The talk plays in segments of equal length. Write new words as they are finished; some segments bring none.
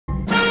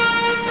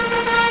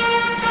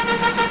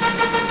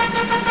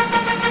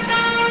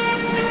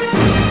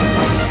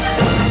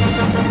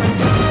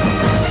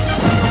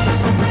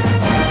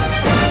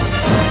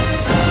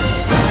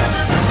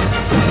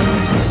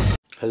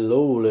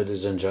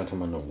ladies and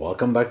gentlemen, and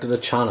welcome back to the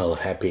channel.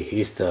 Happy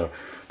Easter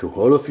to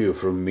all of you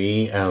from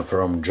me and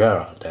from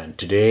Gerald. And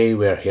today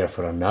we are here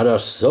for another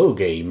solo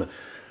game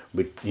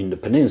in the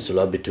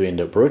Peninsula between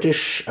the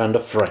British and the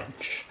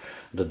French.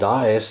 The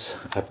dice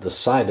have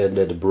decided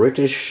that the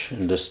British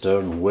in this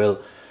turn will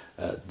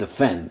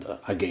defend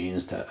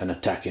against an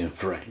attacking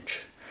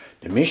French.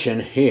 The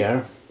mission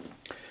here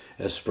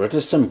is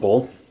pretty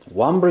simple.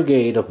 One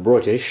brigade of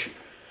British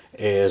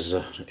is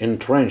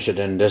entrenched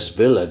in this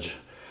village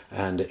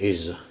and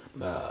is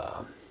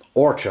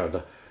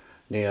orchard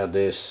near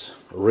this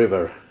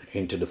river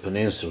into the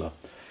peninsula,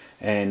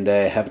 and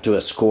they have to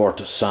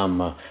escort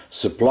some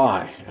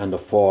supply in the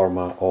form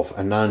of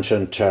an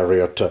ancient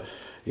chariot.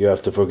 You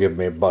have to forgive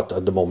me, but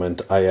at the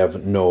moment I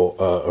have no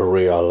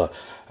real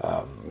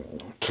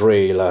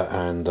trail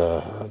and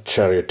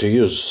chariot to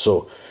use,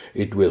 so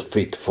it will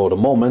fit for the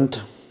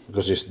moment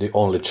because it's the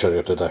only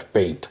chariot that I've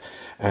painted,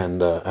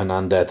 and an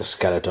undead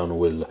skeleton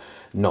will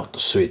not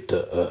suit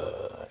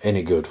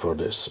any good for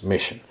this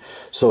mission.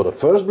 So the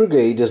first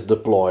brigade is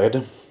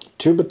deployed.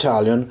 2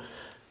 battalions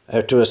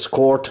to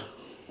escort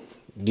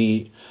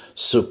the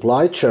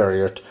supply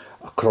chariot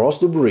across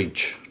the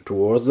bridge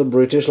towards the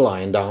British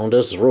line down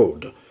this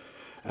road,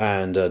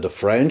 and the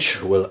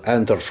French will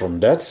enter from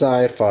that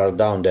side far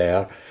down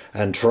there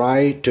and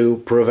try to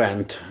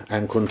prevent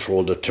and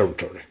control the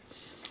territory.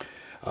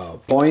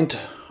 Points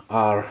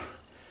are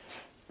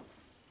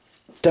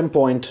 10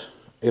 points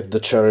if the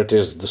chariot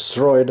is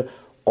destroyed,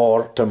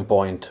 or 10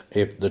 points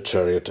if the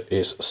chariot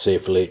is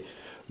safely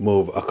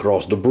moved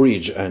across the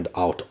bridge and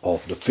out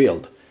of the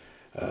field.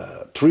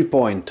 3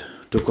 points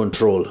to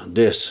control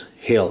this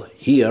hill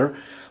here,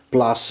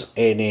 plus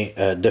any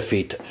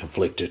defeat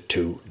inflicted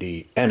to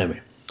the enemy.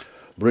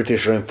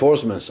 British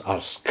reinforcements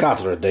are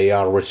scattered. They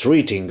are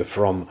retreating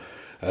from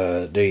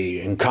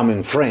the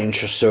incoming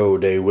French, so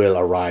they will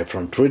arrive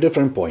from 3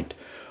 different points.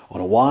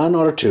 On 1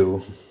 or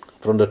 2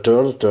 from the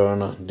third turn,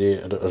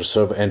 the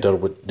reserve enter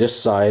with this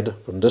side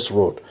from this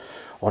road.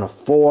 On a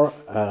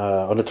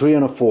 3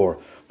 and a 4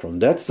 from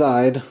that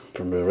side,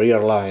 from the rear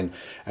line,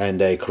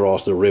 and they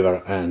cross the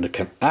river and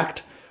can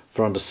act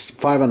from the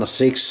 5 and a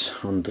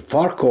 6 on the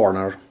far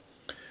corner,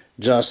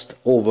 just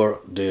over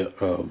the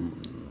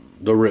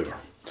river.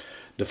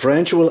 The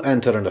French will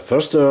enter in the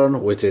first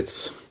turn with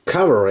its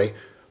cavalry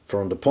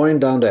from the point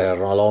down there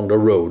along the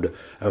road,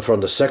 and from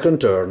the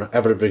second turn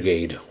every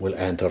brigade will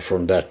enter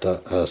from that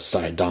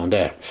side down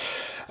there.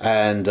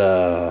 And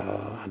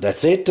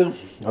that's it.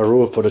 A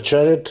rule for the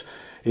chariot: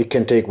 it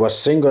can take one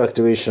single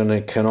activation.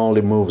 It can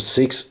only move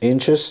 6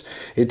 inches.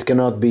 It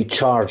cannot be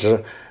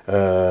charged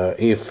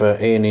if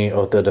any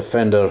of the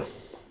defender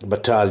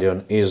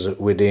battalion is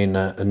within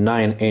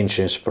 9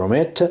 inches from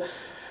it.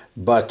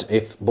 But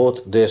if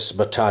both this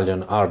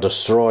battalion are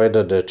destroyed,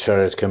 the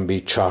chariot can be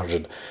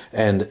charged,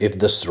 and if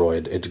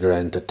destroyed, it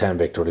grants 10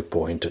 victory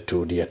points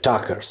to the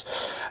attackers.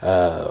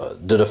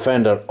 The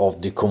defender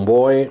of the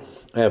convoy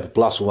have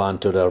 +1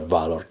 to their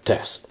Valor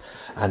test.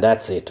 And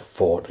that's it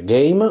for the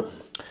game.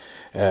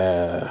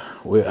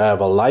 We have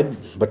a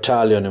light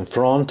battalion in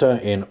front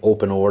in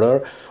open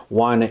order,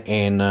 1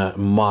 in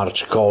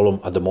march column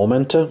at the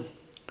moment.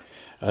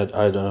 I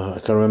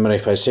can't remember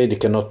if I said it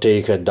cannot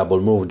take a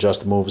double move,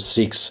 just move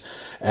 6,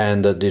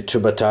 and the 2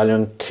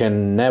 battalions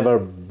can never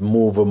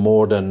move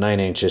more than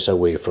 9 inches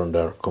away from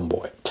their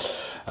convoy.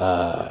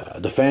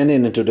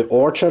 Defending into the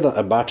orchard,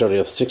 a battery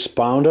of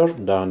 6-pounder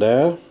down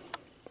there.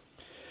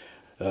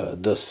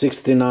 The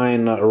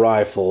 69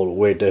 rifle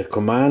with the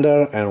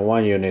commander and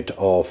 1 unit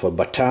of a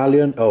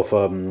battalion of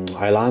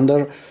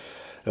Highlander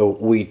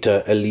with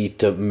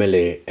elite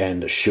melee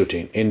and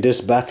shooting. In this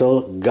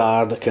battle,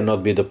 guard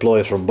cannot be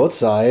deployed from both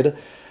sides,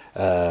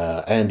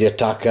 and the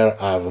attacker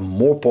have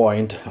more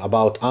point,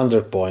 about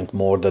 100 points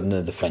more than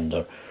the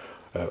defender,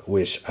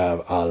 which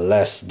have a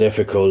less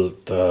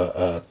difficult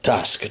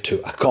task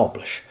to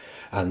accomplish.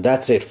 And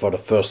that's it for the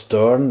first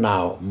turn.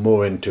 Now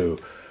moving to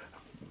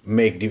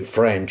make the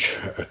French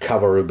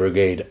cavalry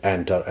brigade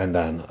enter and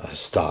then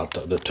start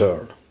the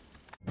turn.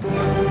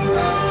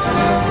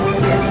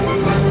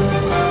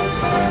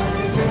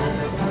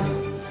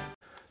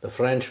 The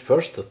French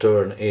first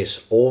turn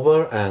is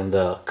over, and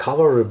the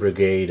cavalry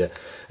brigade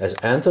has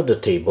entered the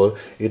table.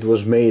 It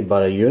was made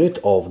by a unit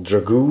of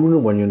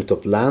dragoon, 1 unit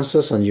of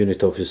lancers, and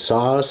unit of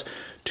hussars,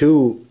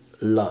 2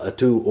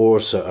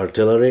 horse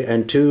artillery,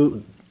 and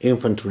 2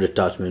 infantry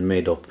detachment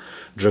made of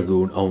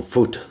dragoon on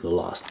foot, the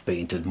last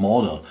painted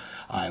model.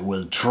 I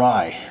will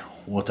try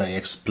what I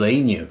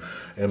explained you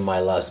in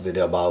my last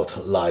video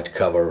about light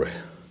cavalry.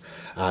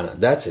 And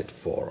that's it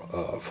for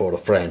the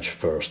French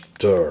first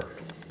turn.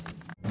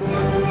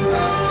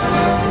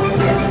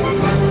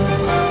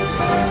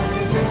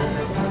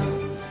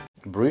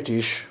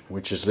 British,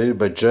 which is led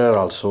by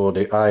Gerald, so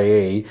the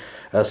IA,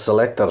 has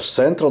selected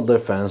central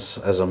defense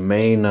as a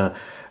main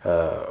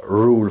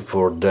rule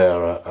for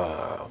their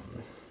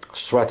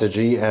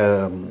strategy.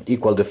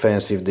 Equal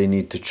defense if they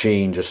need to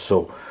change,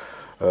 so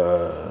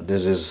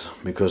this is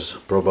because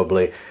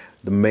probably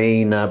the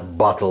main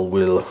battle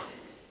will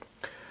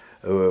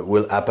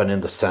happen in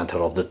the center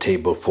of the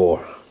table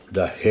for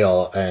the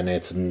hill and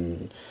its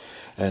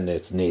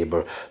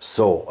neighbor.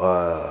 So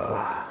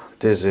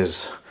this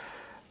is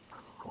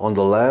on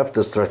the left,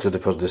 the strategy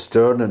for this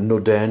turn, no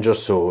danger,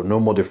 so no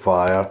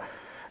modifier,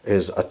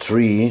 is a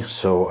tree,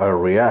 so a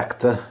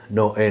react,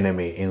 no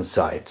enemy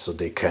inside, so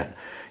they can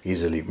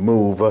easily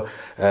move.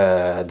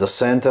 The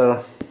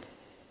center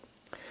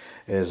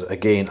is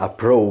again a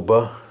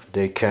probe,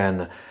 they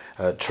can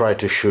try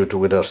to shoot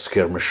with a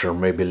skirmisher,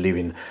 maybe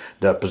leaving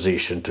their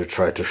position to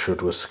try to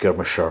shoot with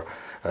skirmisher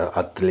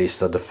at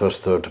least at the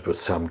first turn to put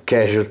some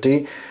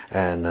casualty,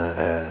 and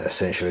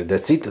essentially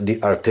that's it.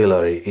 The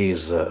artillery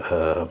is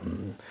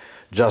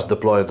just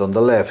deployed on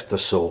the left,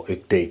 so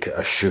it take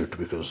a shoot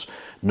because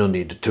no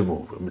need to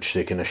move, which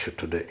taking a shoot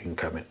to the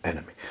incoming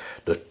enemy.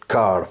 The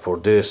card for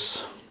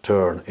this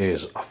turn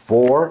is a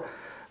 4,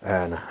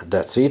 and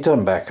that's it.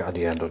 I'm back at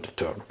the end of the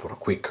turn for a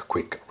quick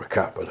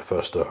recap. The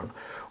first turn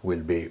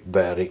will be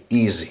very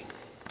easy.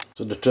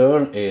 So the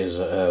turn is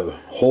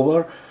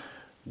over.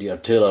 The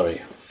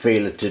artillery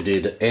failed to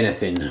do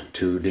anything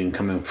to the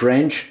incoming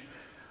French.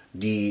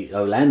 The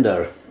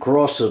Highlander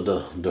crossed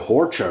the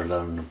orchard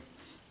and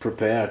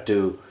prepared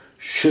to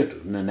shoot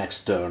in the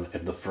next turn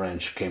if the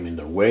French came in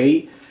their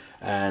way,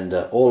 and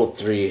all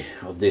 3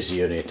 of this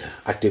unit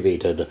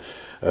activated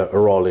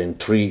rolling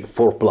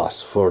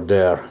 3/4+ for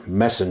their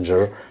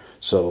messenger,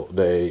 so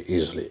they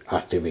easily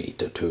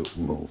activate to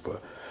move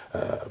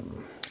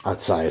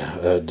outside.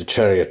 The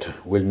chariot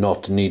will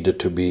not need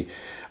to be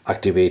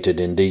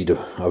activated indeed,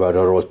 about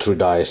to roll 3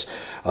 dice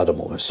at the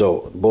moment,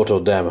 so both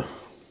of them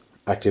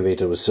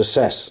activated with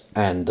success,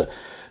 and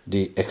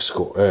the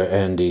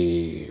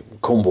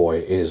convoy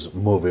is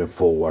moving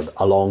forward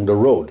along the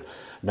road.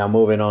 Now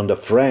moving on the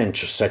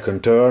French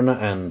second turn,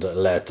 and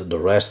let the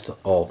rest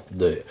of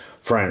the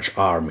French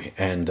army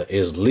and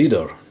his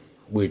leader,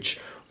 which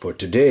for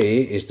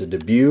today is the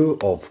debut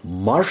of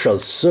Mareschal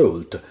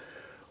Soult,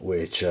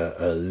 which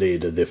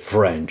lead the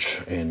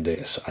French in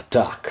this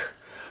attack.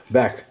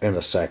 Back in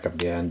a sec at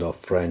the end of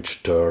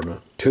French turn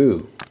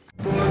 2.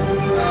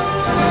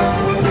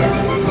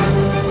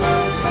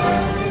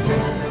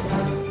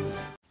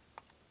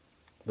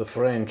 The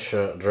French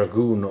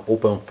dragoon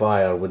opened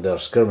fire with their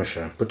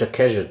skirmisher and put a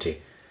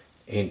casualty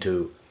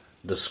into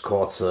the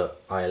Scots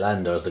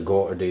Highlanders,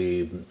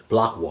 the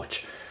Black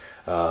Watch.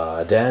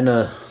 Then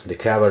the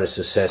cavalry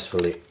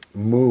successfully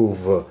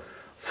move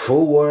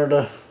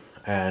forward,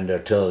 and the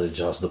artillery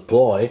just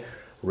deploy,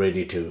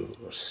 ready to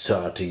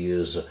start to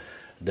use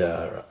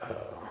their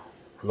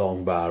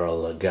long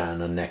barrel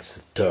gun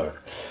next turn.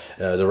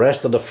 The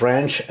rest of the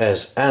French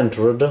has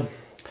entered.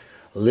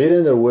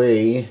 Leading the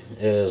way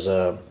is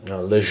a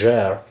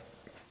Léger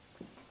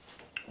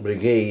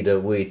brigade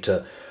with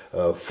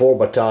 4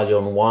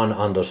 battalion, 1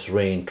 under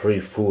strain, 3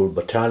 full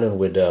battalion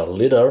with their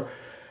leader.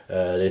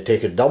 They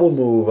take a double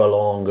move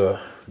along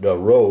the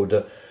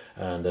road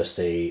and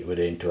stay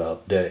within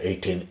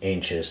 18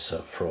 inches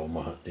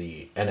from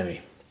the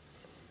enemy.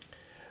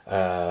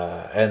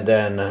 And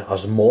then a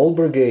small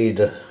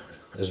brigade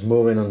is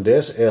moving on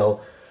this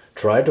hill,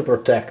 try to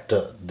protect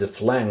the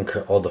flank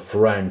of the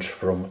French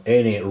from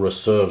any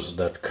reserves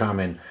that come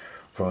in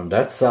from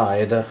that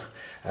side,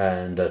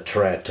 and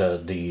threat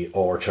the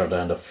orchard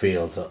and the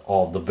fields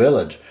of the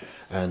village.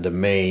 And the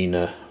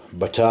main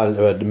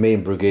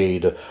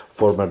brigade,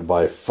 formed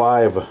by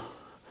 5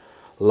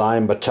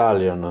 line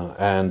battalion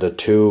and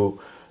 2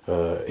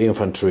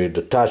 infantry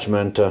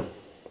detachment,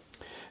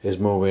 is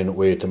moving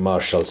with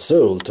Mareschal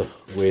Soult,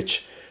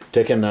 which,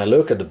 taking a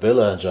look at the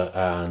village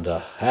and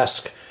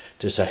ask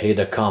to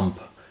Sahida Camp,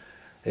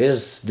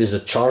 is this a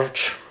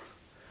church?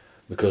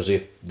 Because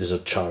if this is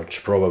a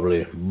church,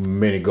 probably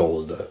many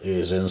gold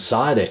is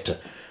inside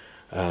it.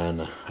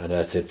 And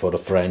that's it for the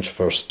French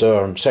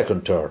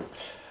second turn.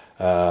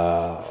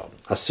 A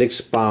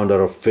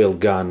 6-pounder of field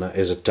gun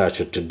is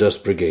attached to this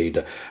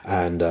brigade,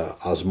 and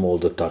a small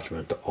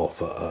detachment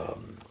of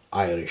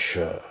Irish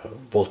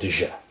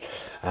voltigeurs.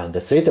 And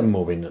that's it. I'm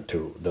moving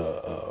to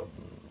the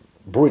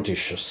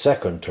British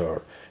second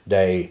turn.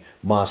 They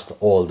must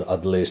hold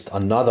at least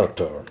another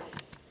turn.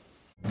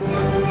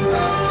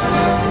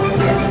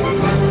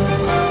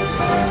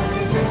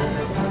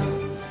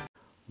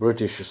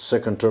 British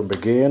second turn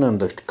begin, and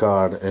the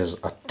card is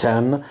a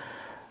 10.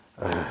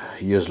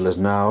 Useless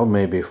now,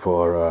 maybe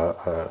for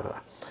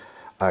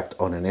act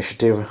on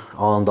initiative.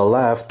 On the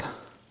left,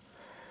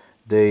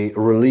 they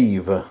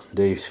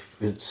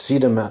see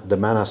the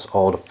menace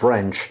of the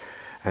French,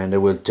 and they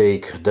will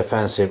take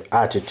defensive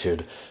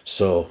attitude,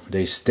 so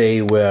they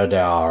stay where they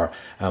are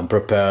and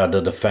prepare the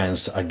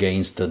defense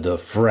against the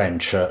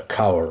French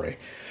cavalry.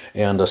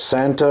 In the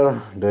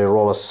center, they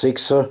roll a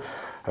 6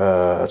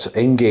 to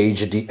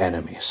engage the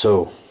enemy.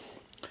 So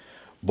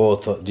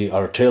both the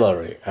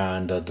artillery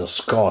and the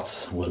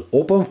Scots will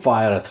open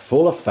fire at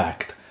full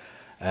effect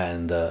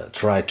and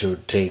try to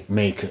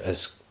make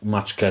as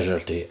much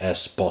casualty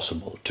as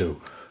possible to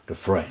the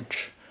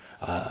French.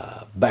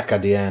 Back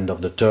at the end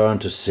of the turn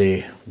to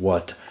see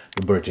what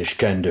the British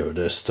can do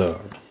this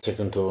turn.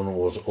 Second turn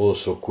was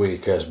also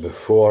quick as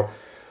before.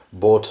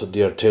 both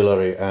the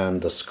artillery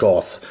and the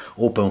Scots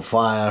open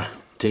fire,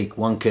 take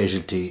one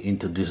casualty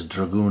into this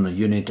dragoon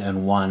unit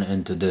and one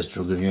into this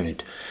dragoon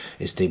unit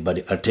is taken by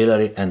the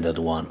artillery, and that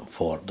one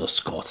for the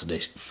Scots. They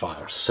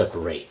fire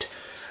separate.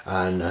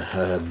 And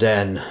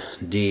then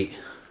the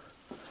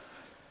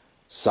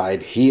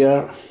side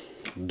here,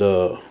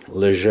 the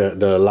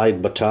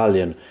light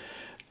battalion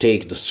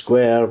take the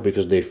square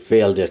because they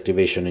failed the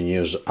activation and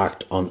use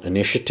act on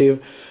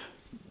initiative.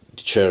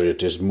 The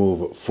chariot is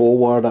moved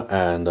forward,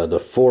 and the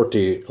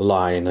 40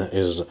 line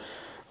is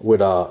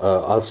with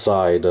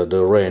outside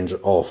the range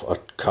of a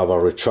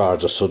cavalry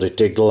charge, so they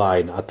take the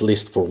line at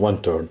least for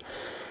one turn,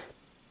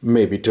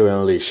 maybe to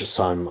unleash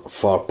some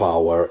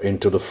firepower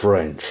into the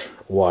French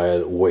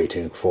while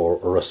waiting for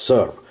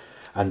reserve.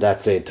 And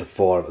that's it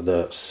for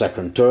the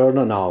second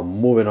turn. Now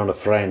moving on the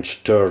French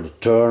third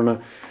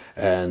turn,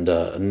 and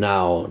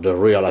now the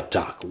real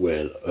attack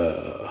will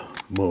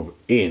move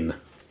in.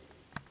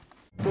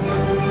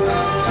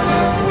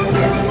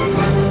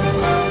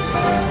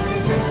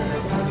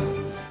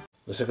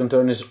 The second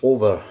turn is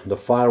over. The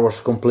fire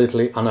was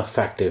completely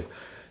ineffective.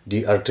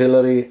 The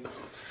artillery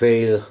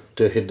failed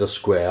to hit the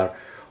square,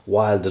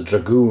 while the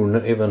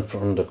dragoon, even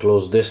from the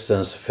close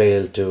distance,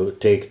 failed to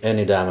take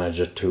any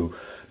damage to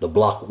the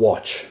Black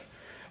Watch.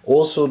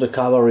 Also, the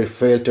cavalry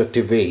failed to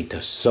activate,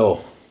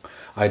 so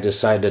I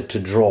decided to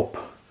drop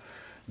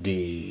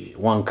the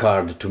one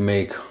card to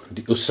make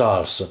the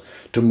hussars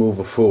to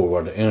move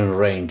forward in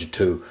range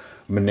to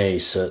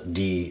menace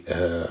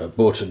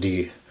both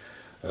the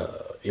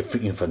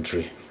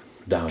infantry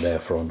down there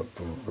from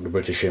the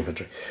British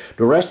infantry.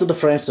 The rest of the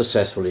French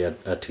successfully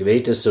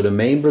activated, so the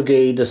main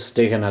brigade is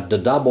taken at the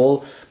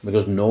double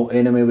because no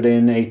enemy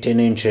within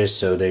 18 inches,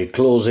 so they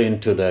close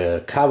into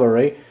the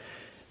cavalry.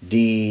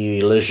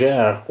 The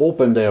Legers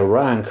open their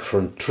rank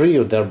from 3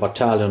 of their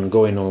battalion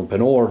going in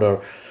open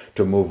order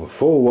to move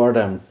forward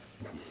and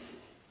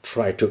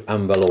try to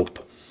envelope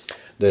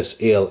this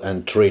hill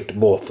and treat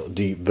both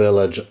the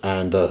village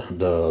and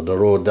the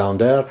road down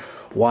there,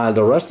 while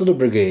the rest of the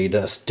brigade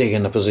has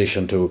taken a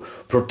position to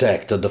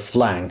protect the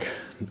flank.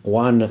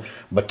 One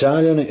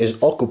battalion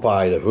is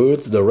occupied the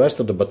woods, the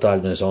rest of the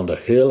battalion is on the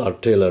hill,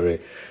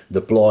 artillery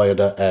deployed,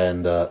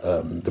 and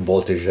the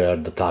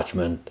Voltigeur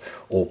detachment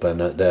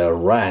open their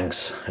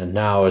ranks and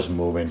now is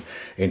moving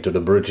into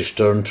the British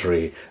turn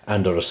tree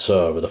and the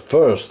reserve. The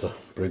first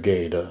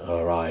brigade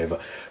arrive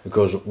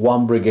because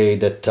one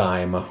brigade at a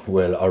time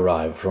will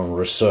arrive from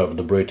reserve.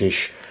 The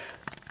British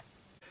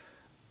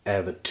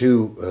have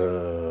 2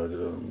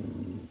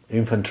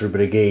 infantry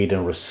brigade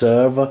in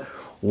reserve,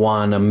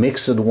 one a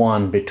mixed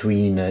one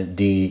between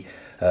the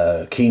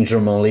King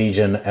German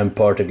Legion and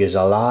Portuguese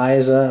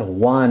allies,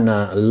 one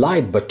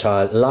light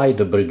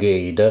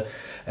brigade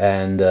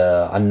and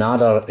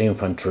another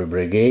infantry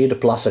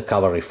brigade, plus a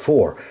cavalry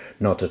 4,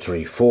 not a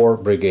 3, 4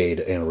 brigade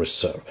in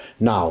reserve.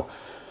 Now,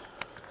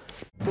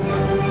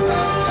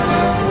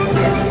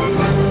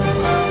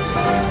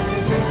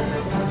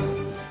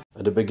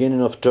 at the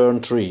beginning of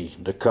turn 3,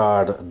 the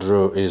card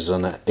drew is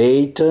an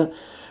 8,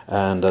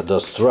 and the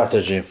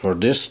strategy for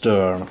this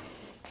turn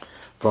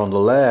from the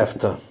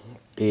left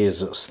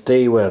is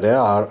stay where they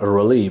are,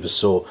 relieve,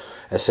 so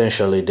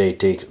essentially they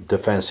take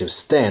defensive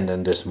stand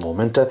in this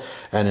moment,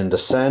 and in the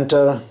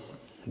center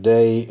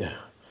they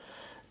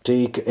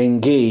take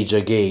engage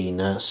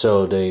again,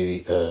 so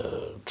they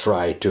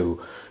try to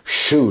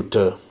shoot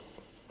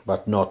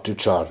but not to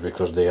charge,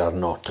 because they are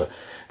not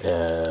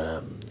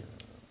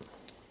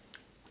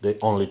they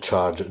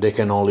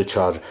can only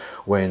charge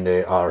when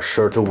they are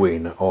sure to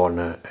win or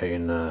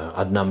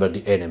outnumber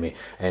the enemy,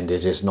 and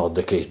this is not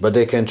the case. But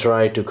they can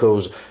try to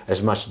cause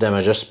as much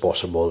damage as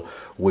possible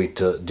with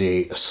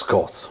the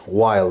Scots,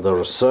 while the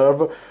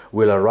reserve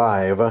will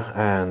arrive,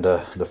 and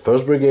the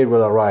first brigade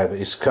will arrive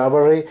is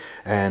cavalry,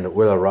 and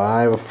will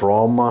arrive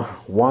from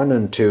 1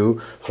 and 2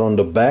 from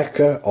the back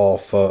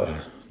of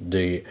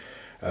the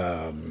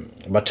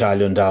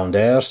battalion down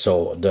there,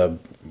 so the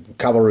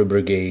cavalry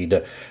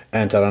brigade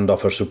enter and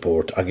offer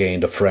support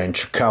against the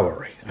French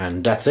cavalry.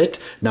 And that's it.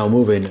 Now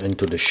moving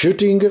into the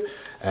shooting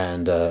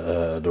and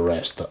the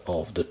rest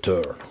of the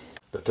turn.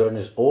 The turn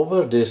is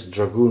over. This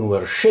dragoon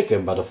were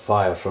shaken by the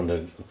fire from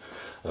the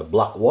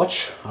Black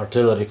Watch.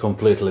 Artillery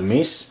completely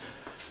miss.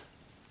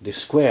 The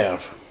square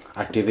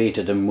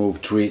activated and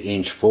moved 3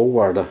 inches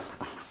forward,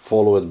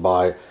 followed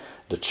by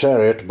the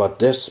chariot, but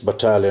this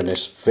battalion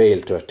is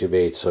failed to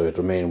activate, so it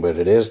remains where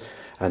it is,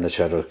 and the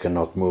chariot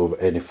cannot move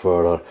any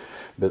further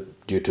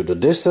due to the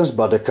distance.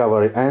 But the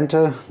cavalry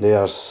enter. They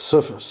are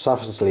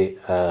sufficiently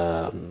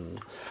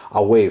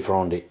away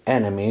from the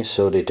enemy,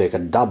 so they take a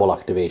double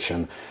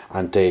activation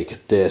and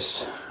take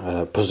this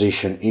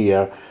position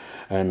here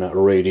and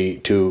ready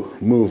to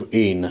move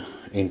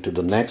into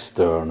the next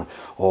turn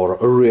or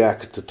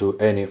react to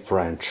any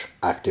French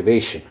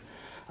activation.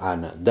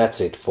 And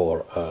that's it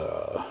for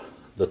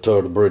the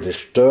third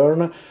British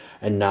turn.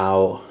 And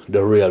now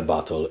the real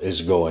battle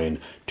is going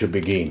to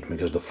begin,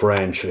 because the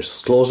French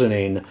is closing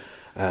in,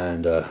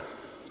 and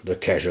the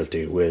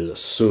casualty will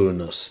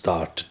soon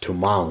start to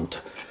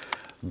mount.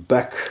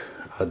 Back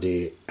at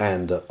the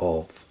end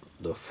of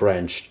the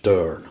French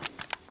turn.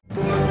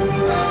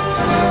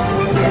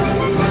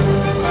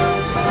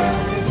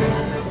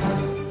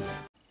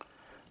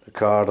 The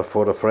card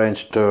for the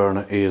French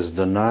turn is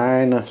the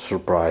 9,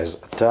 surprise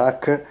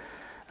attack,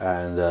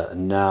 and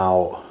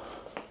now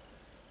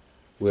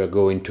we are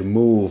going to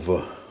move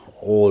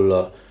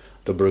all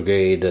the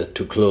brigade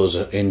to close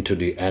into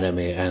the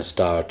enemy and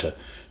start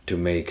to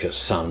make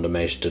some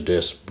damage to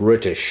this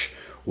British.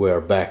 We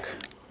are back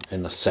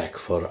in a sec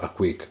for a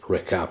quick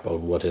recap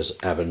of what has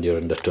happened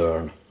during the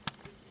turn.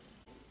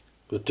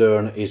 The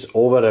turn is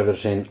over,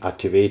 everything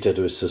activated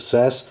with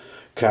success.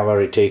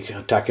 Cavalry take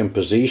attacking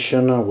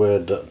position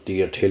with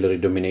the artillery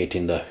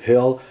dominating the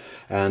hill,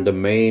 and the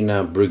main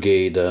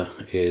brigade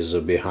is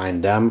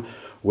behind them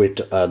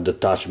with a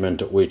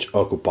detachment which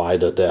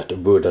occupied that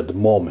wood at the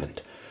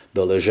moment.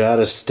 The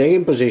Legers stay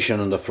in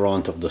position in the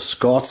front of the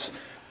Scots,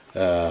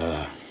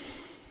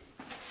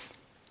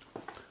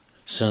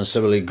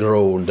 sensibly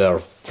grow their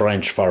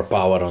French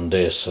firepower on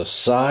this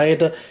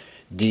side.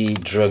 The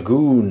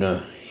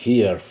Dragoon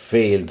here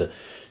failed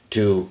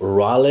to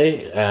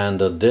rally, and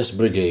this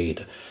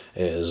brigade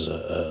is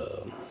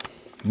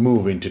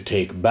moving to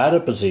take better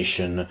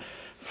position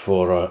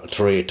for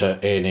treat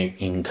any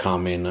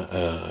incoming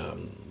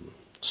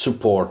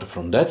support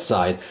from that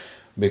side,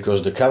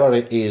 because the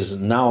cavalry is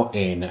now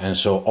in, and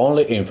so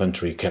only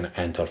infantry can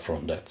enter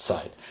from that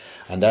side.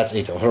 And that's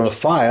it. From the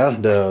fire,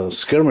 the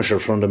skirmisher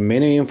from the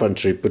mini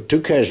infantry put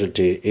 2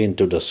 casualties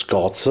into the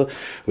Scots.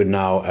 We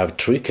now have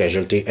 3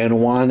 casualties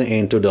and 1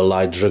 into the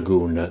light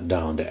dragoon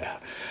down there.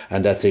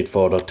 And that's it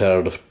for the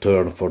third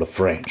turn for the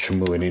French,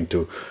 moving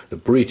into the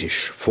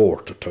British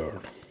fourth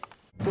turn.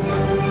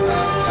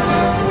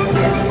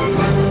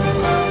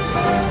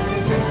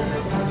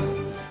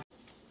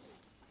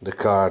 The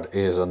card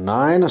is a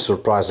 9, a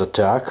surprise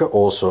attack,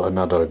 also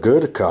another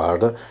good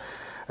card.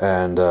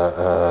 And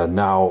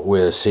now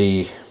we'll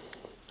see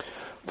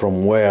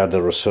from where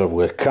the reserve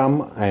will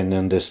come, and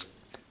in this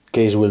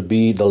case will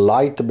be the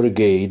light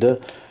brigade,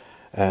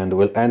 and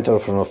will enter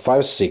from a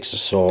 5-6,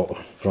 so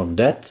from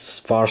that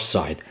far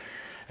side.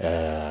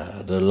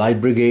 The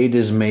light brigade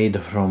is made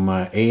from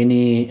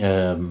any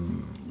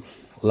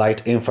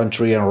light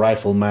infantry and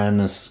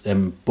riflemen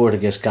and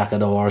Portuguese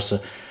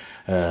cacadors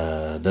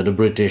that the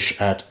British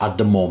at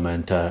the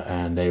moment,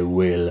 and they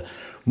will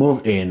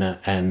move in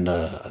and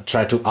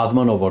try to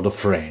outmaneuver the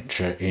French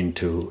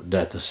into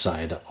that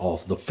side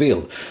of the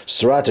field.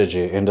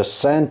 Strategy in the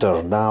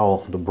center,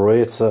 now the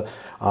Brits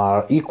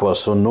are equal,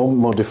 so no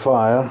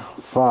modifier.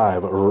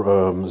 5,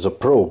 the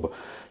probe.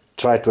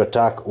 Try to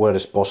attack where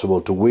it's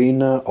possible to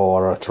win,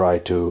 or try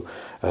to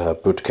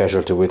put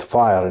casualty with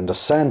fire in the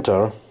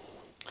center.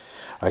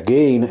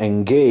 Again,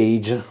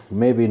 engage,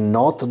 maybe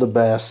not the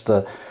best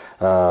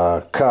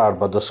card,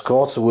 but the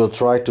Scots will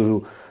try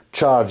to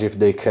charge if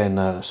they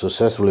can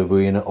successfully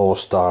win, or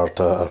start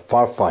a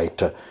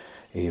firefight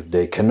if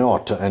they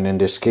cannot, and in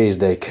this case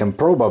they can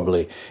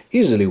probably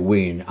easily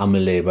win a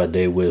melee, but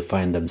they will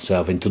find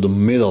themselves into the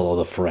middle of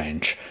the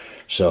French,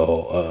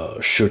 so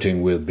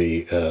shooting will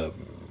be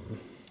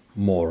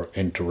more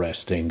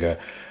interesting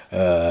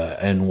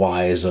and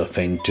wise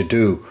thing to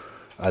do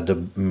at the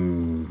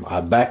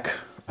back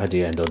at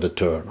the end of the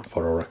turn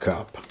for a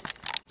recap.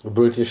 The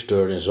British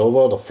turn is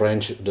over. The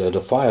French, the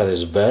fire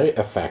is very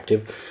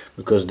effective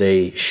because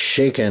they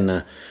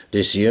shaken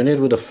this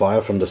unit with the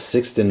fire from the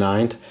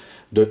 69th.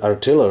 The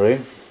artillery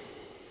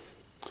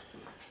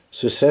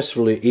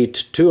successfully hit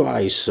 2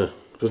 ice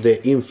because they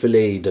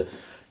enfilade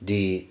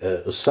the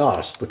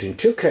hussars, putting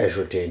 2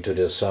 casualties into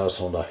the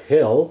hussars on the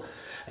hill,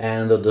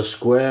 and the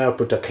square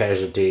put a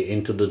casualty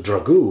into the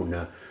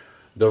dragoon.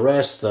 The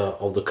rest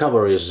of the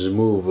cavalry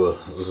move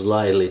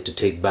slightly to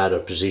take better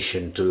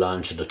position to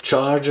launch the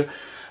charge,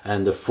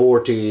 and the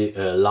 40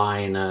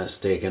 line has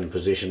taken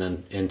position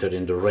and entered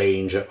in the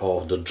range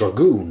of the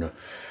dragoon.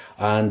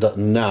 And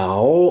now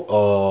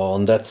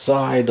on that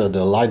side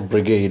the light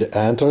brigade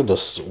entered,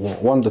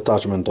 1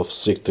 detachment of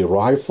 60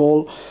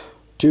 rifle,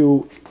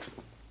 2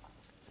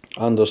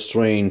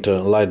 understrained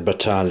light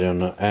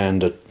battalion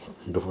and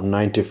the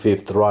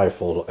 95th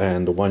rifle,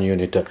 and 1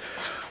 unit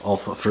of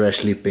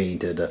freshly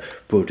painted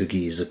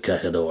Portuguese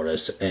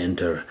cacadores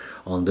enter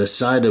on this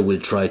side. They will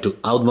try to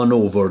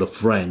outmaneuver the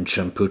French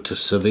and put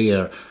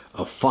severe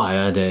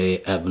fire.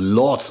 They have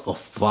lots of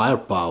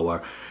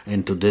firepower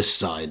into this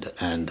side,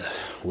 and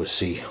we'll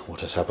see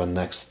what has happened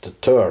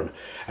next turn.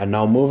 And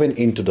now moving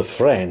into the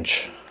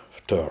French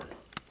turn.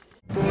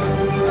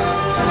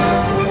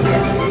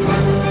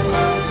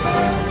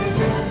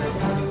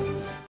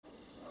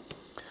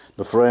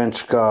 The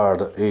French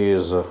card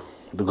is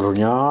the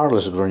Grognard,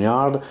 Les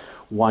Grognard.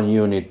 1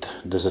 unit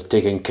that is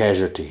taking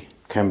casualty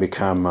can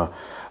become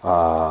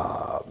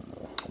a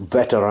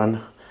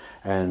veteran,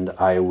 and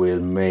I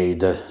will make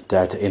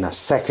that in a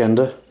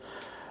second,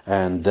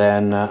 and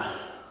then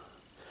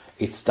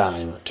it's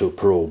time to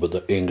probe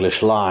the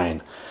English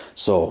line.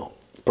 So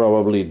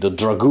probably the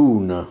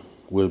dragoon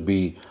will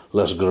be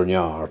Les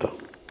Grognard.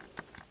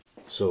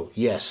 So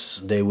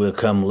yes, they will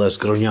come Les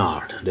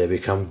Grognard. They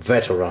become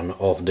veteran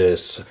of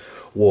this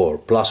war,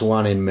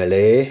 +1 in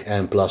melee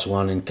and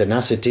 +1 in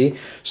tenacity,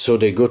 so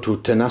they go to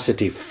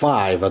tenacity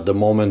 5 at the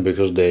moment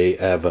because they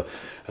have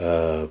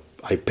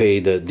I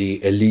paid the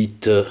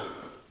elite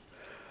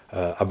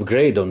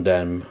upgrade on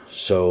them,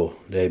 so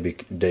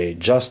they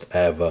just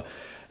have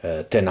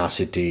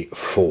tenacity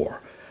 4,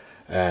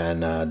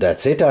 and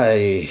that's it.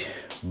 I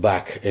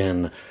back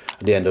in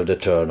the end of the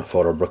turn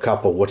for a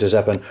recap of what has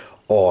happened,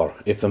 or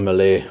if a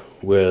melee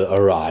will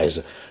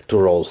arise to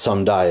roll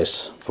some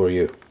dice for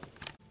you.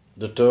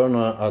 The turn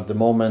at the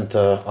moment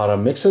are a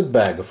mixed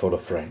bag for the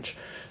French.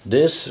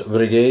 This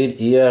brigade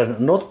here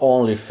not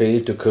only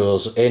failed to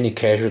cause any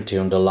casualty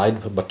on the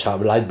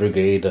light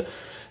brigade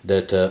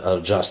that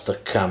are just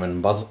coming,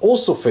 but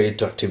also failed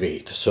to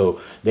activate, so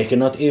they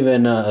cannot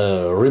even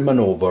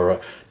remaneuver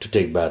to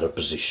take better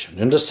position.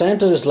 In the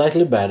center is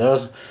slightly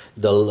better.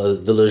 The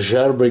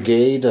Leger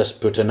brigade has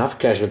put enough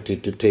casualty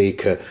to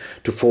take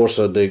to force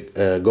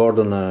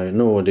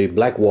the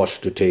Black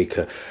Watch to take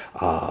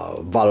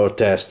Valor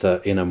test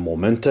in a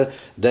moment.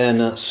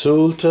 Then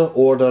Soult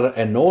order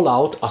an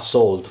all-out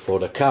assault for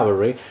the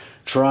cavalry,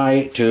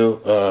 try to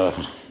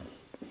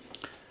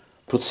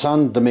put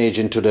some damage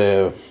into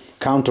the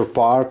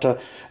counterpart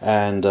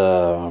and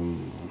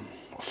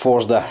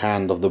force the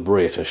hand of the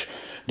British.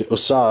 The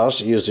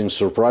Hussars, using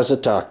surprise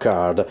attack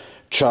card,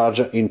 charge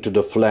into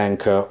the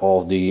flank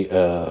of the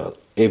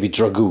heavy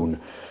dragoon.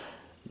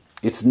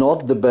 It's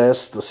not the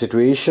best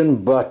situation,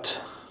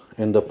 but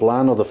in the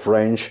plan of the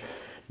French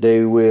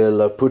they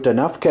will put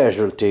enough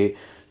casualty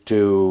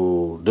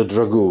to the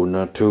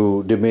dragoon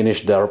to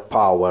diminish their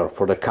power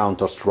for the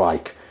counter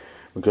strike,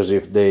 because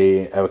if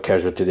they have a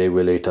casualty they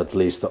will hit at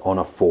least on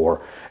a 4.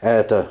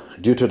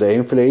 Due to the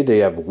inflate they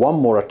have one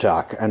more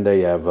attack, and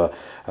they have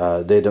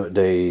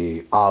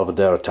they halve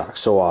their attack,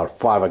 so are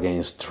 5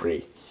 against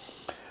 3.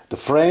 The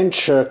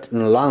French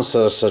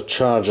lancers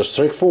charge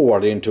straight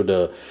forward into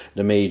the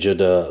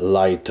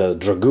light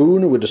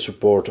dragoon with the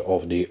support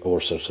of the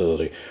horse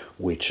artillery,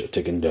 which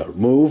taking their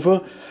move,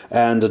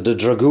 and the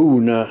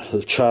dragoon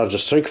charge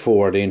straight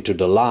forward into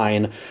the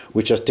line,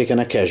 which has taken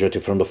a casualty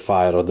from the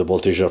fire of the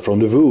voltigeur from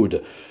the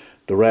wood.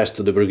 The rest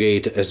of the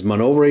brigade is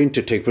maneuvering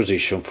to take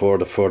position for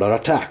the further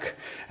attack,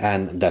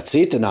 and that's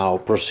it. Now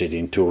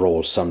proceeding to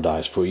roll some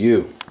dice for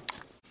you.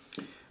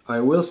 I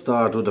will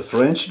start with the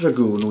French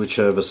dragoon, which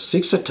have a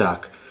 6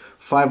 attack,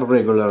 5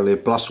 regularly,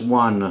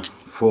 +1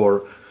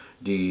 for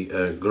the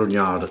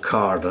Grognard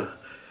card,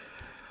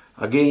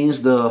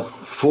 against the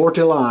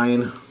 40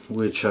 line,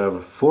 which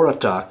have 4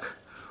 attack,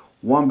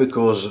 1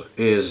 because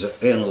is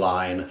in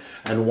line,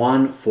 and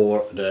 1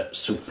 for the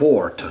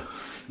support.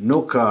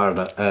 No card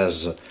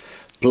as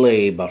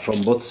play, but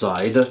from both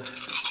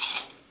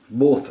sides,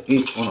 both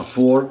hit on a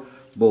 4,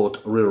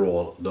 both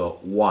reroll the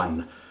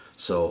 1.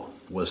 So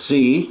we'll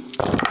see.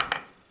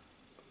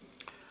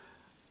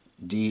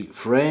 The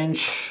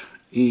French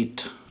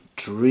hit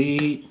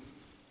 3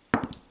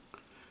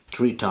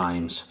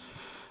 times.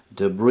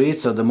 The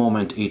Brits at the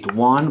moment hit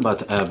 1,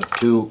 but have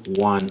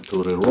 2-1 to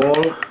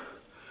reroll.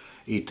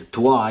 Hit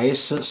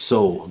twice,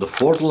 so the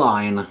 4th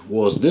line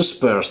was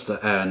dispersed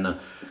and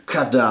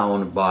cut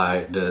down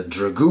by the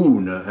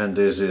dragoon, and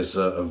this is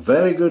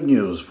very good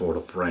news for the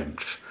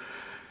French.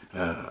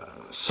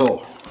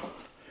 So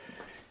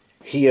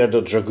here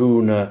the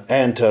dragoon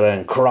enter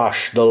and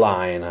crush the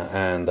line,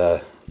 and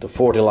the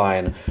 40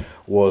 line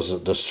was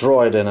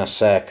destroyed in a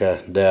sec.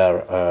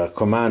 Their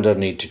commander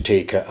need to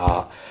take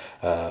a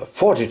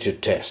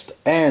Fortitude test,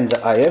 and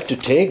I have to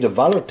take the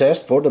Valor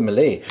test for the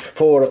melee,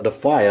 for the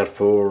fire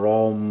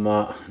from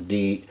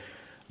the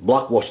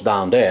Black Watch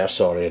down there.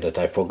 Sorry that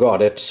I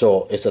forgot it.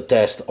 So it's a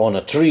test on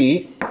a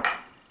 3.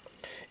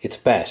 It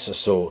passes,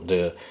 so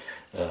the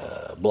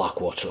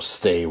Black Watch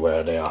stay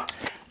where they are.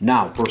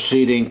 Now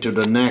proceeding to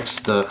the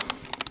next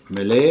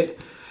melee,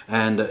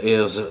 and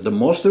is the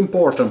most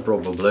important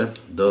probably,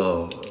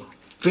 the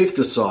 5th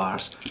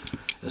Hussars.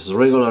 Is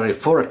regularly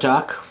 4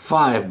 attack,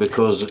 5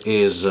 because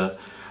is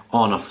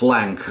on a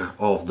flank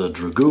of the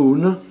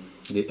dragoon,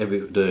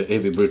 the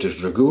heavy British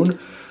dragoon.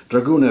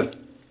 Dragoon have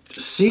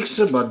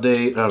 6, but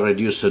they are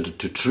reduced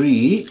to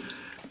 3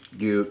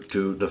 due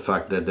to the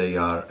fact that they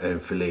are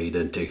enfiladed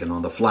and taken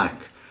on the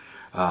flank.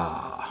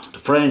 The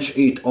French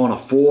hit on a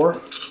 4,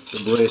 the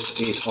Brits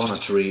hit on a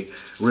 3,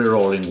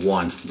 rerolling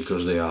 1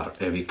 because they are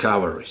heavy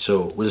cavalry.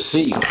 So we'll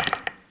see.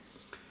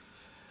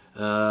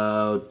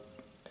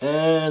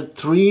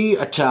 3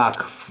 attack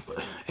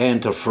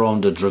enter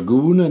from the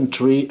dragoon and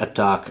 3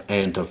 attack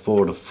enter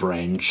for the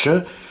French,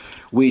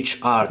 which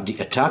are the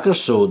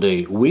attackers, so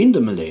they win the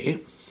melee.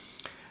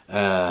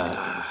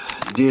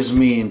 This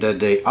means that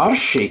they are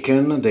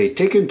shaken, they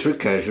taken 3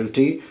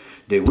 casualty,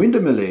 they win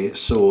the melee,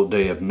 so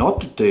they have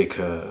not to take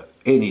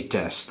any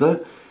test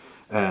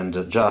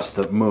and just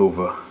move,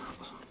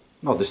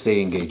 not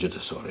stay engaged,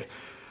 sorry.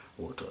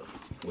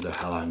 What the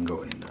hell I'm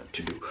going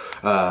to do.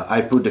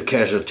 I put the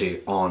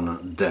casualty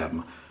on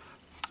them.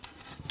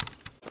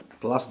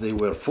 Plus they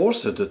were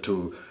forced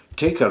to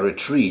take a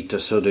retreat,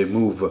 so they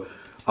move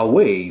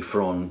away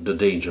from the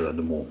danger at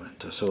the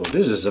moment. So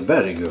this is a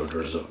very good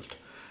result.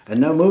 And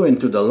now moving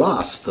to the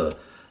last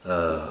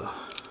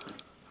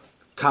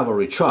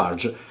cavalry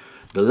charge.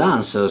 The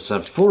Lancers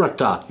have 4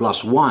 attack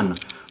plus 1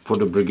 for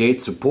the brigade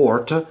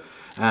support,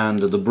 and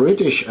the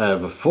British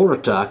have 4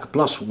 attack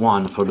plus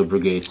 1 for the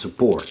brigade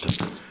support.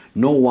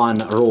 No one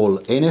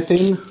roll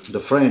anything. The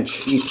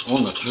French hit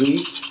on a 3,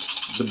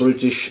 the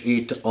British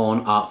hit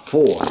on a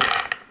 4.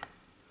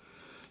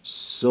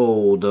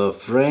 So the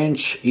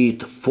French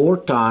hit 4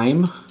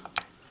 times,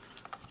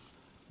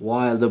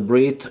 while the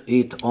Brit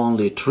hit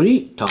only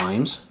 3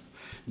 times.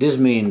 This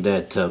means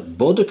that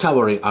both the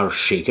cavalry are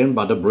shaken,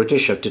 but the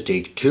British have to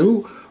take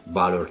 2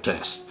 Valor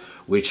tests,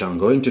 which I'm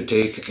going to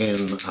take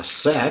in a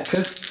sec.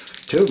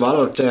 2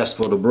 Valor tests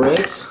for the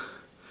Brits,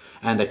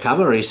 and the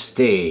cavalry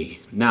stay.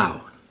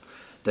 Now,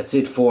 that's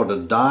it for the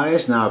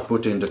dice. Now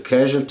put in the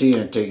casualty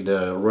and take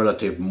the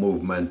relative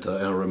movement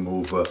and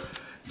remove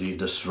the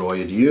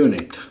destroyed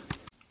unit.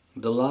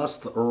 The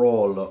last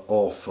roll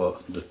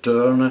of the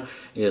turn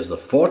is the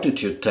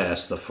Fortitude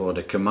test for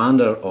the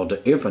commander of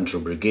the infantry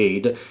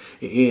brigade.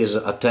 It is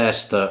a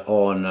test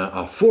on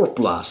a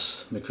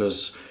 4+,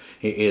 because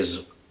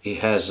he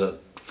has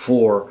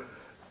 4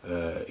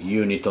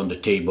 unit on the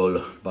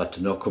table but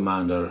no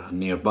commander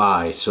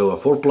nearby. So a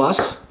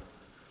 4+.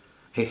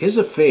 He is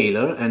a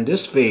failure, and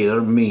this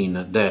failure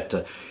means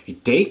that he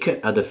take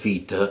a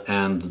defeat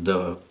and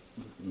the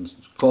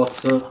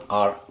Scots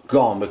are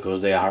gone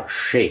because they are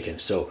shaken.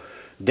 So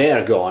they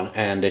are gone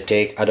and they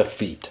take a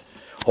defeat.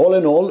 All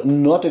in all,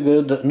 not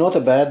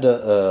a bad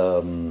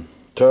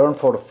turn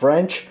for the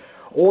French.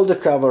 All the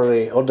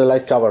cavalry, all the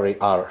light cavalry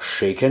are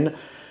shaken.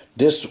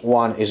 This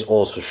one is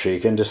also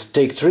shaken. This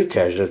take 3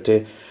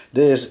 casualty.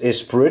 This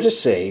is pretty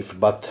safe,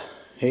 but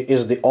he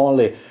is the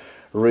only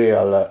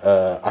real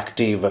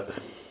active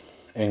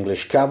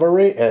English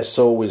cavalry,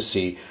 so we'll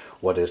see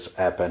what is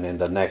happening in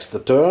the next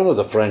turn.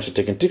 The French are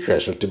taking 2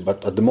 casualty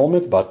but at the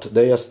moment, but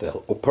they are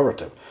still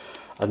operative.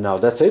 And now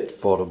that's it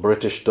for the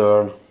British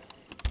turn.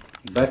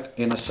 Back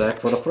in a sec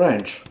for the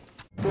French.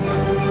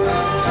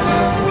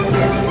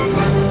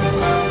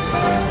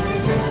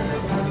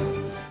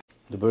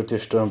 The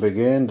British turn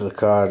begins. The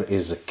card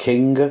is a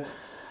king,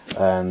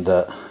 and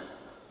the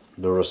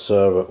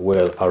reserve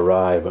will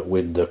arrive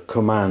with the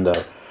commander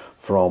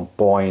from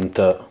point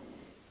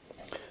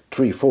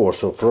 3-4.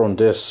 So from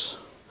this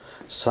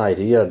side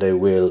here they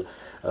will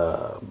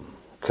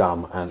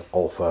come and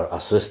offer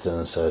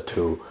assistance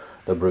to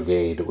the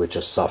brigade, which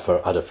has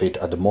suffered a defeat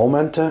at the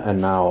moment.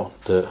 And now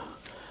the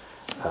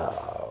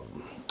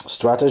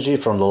strategy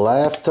from the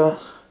left,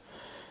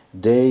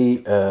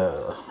 they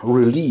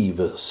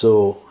relieve,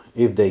 so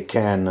if they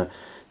can,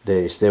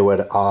 they stay where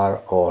they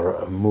are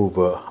or move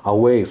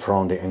away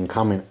from the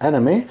incoming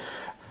enemy.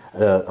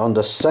 On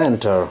the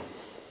center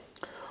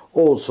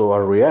also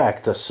a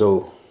react,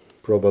 so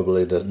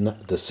probably the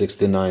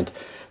 69th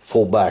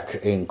fall back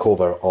in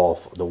cover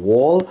of the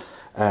wall,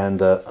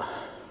 and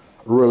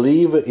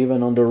relieve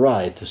even on the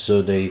right,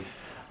 so they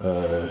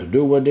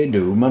do what they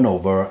do,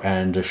 maneuver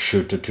and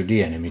shoot to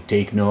the enemy,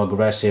 take no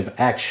aggressive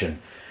action.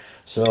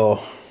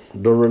 So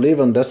the relief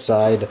on that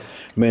side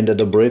meant that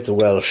the Brits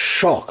were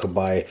shocked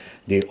by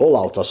the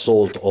all-out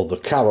assault of the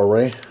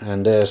cavalry,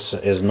 and this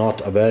is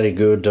not a very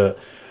good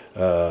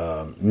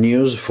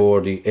news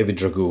for the heavy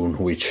dragoon,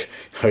 which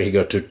are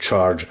eager to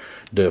charge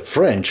the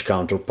French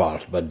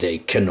counterpart, but they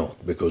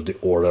cannot, because the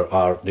order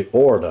are the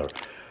order.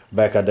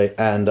 Back at the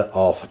end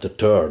of the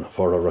turn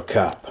for a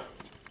recap.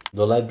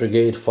 The light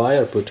brigade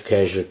fire put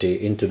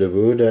casualty into the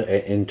wood,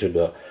 into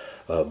the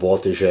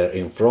voltigeur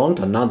in front.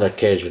 Another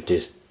casualty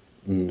is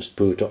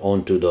put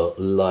onto the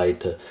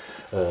light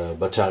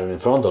battalion in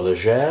front, the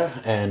Leger,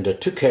 and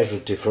 2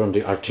 casualty from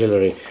the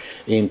artillery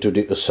into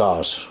the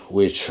hussars,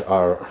 which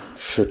are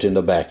shooting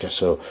the back,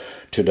 so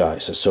 2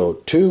 dice. So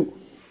 2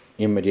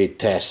 immediate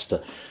test,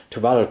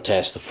 2 valor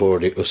test for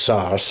the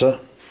hussars.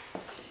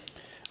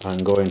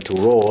 I'm going to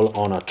roll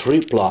on a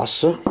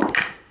 3+.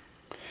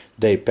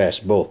 They pass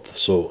both,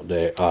 so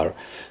they are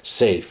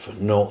safe.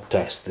 No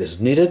test is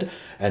needed.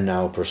 And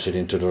now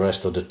proceeding to the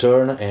rest of the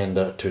turn and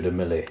to the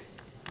melee.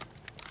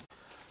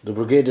 The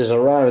brigade is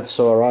arrived,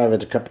 so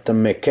arrived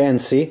Captain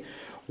Mackenzie,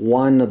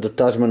 1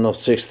 detachment of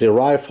 60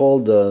 rifle,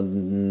 the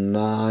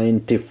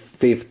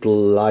 95th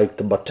Light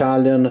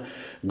Battalion,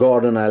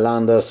 Gordon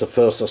Highlanders,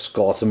 1st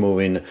Scots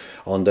moving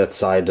on that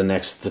side the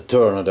next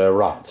turn they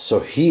arrived. So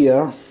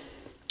here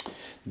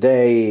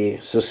they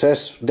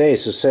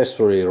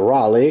successfully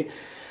rally,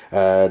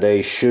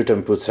 they shoot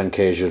and put some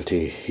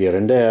casualty here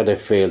and there, they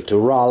fail to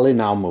rally,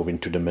 now moving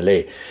to the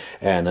melee.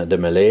 And the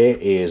melee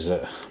is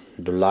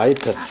the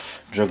light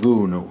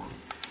dragoon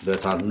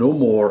that are no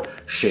more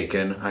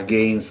shaken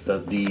against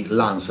the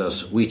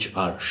lancers, which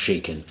are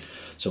shaken.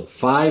 So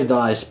 5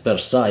 dice per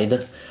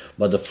side,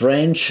 but the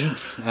French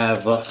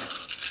have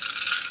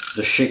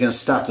the shaken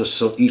status,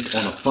 so hit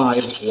on a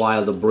 5,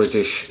 while the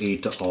British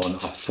hit on a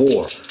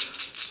 4.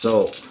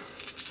 So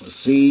we'll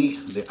see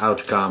the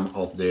outcome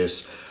of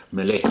this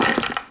melee.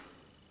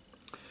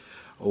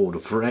 Oh,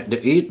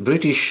 the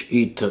British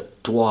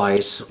hit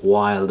twice,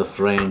 while the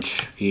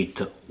French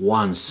hit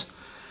once.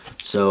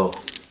 So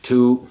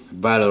 2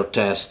 valor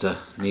tests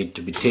need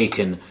to be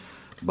taken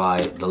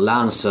by the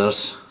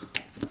Lancers,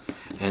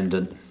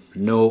 and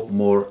no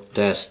more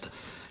test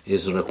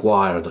is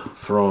required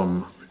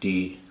from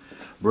the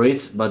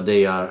Brits, but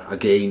they are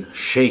again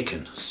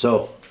shaken.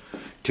 So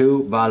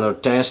 2 valor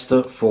tests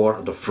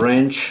for the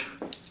French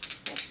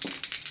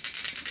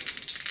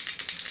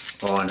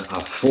on a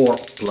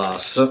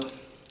 4+,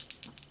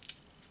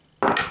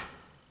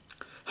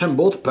 and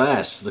both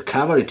pass. The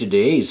cavalry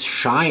today is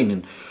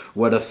shining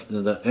where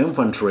the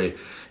infantry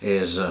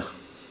is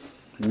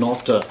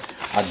not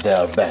at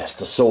their best,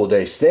 so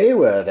they stay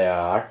where they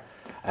are,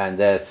 and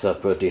that's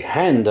at the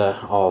end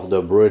of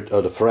the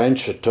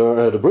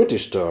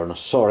British turn.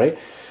 Sorry,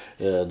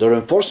 the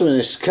reinforcement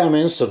is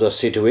coming, so the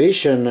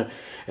situation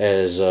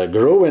is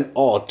growing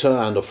hot,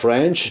 and the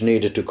French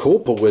needed to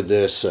cope with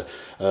this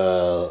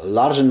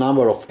large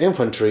number of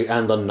infantry,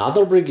 and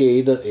another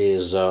brigade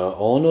is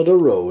on the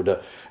road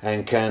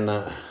and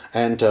can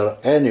enter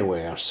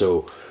anywhere.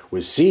 So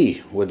we'll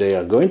see what they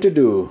are going to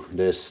do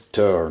this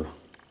turn.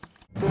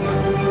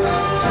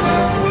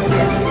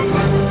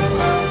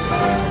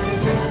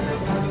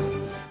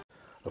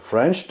 The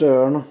French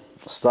turn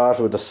starts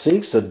with a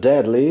 6,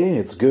 deadly.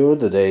 It's good.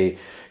 They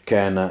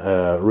can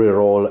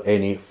reroll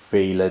any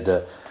failed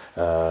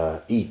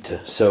hit.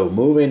 So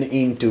moving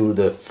into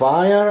the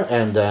fire,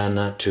 and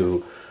then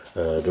to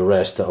the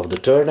rest of the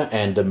turn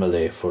and the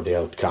melee for the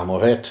outcome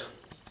of it.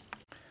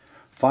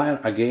 Fire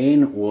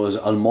again was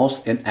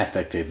almost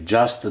ineffective.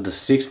 Just the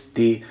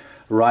 60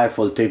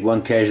 rifle take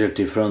 1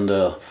 casualty from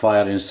the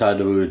fire inside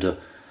the wood.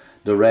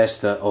 The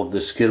rest of the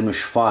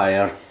skirmish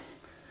fire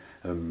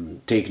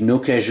take no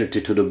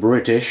casualty to the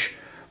British,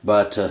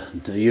 but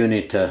the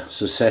unit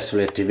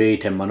successfully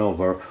activate and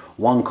maneuver.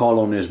 1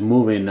 column is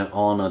moving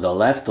on the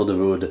left of the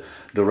wood,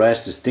 the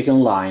rest is taking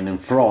line in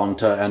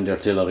front, and the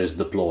artillery is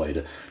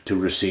deployed to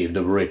receive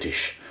the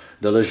British.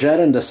 The Leger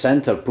in the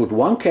center put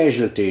 1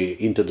 casualty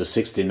into the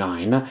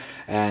 69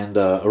 and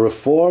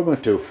reform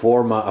to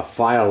form a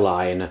fire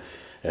line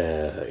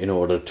in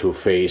order to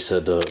face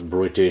the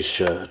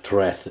British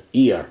threat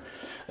here.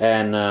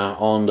 And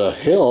on the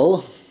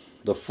hill,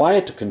 the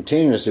fight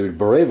continues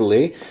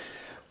bravely.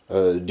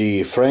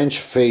 The French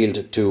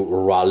failed to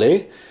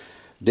rally.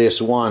 This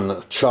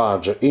one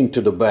charged into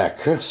the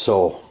back,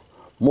 so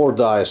more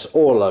dice,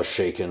 all are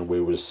shaken,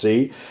 we will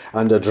see.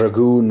 And the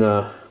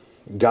Dragoon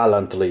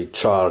gallantly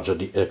charged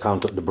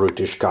the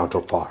British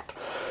counterpart,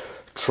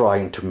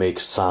 trying to make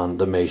some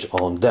damage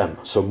on them.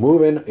 So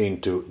moving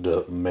into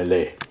the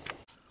melee.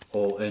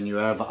 Oh, and you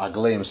have a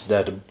glimpse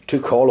that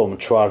 2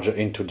 columns charge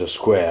into the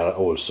square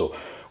also,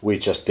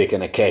 which has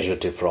taken a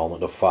casualty from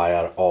the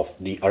fire of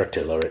the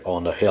artillery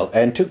on the hill,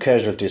 and 2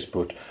 casualties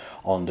put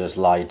on this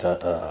light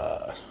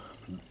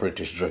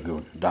British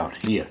Dragoon down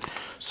here.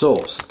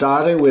 So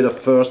starting with the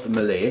first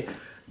melee,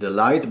 the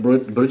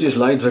British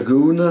Light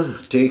Dragoon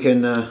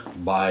taken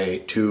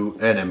by 2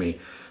 enemy.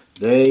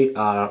 They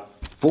are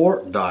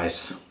 4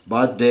 dice,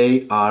 but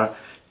they are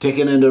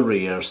taken in the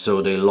rear,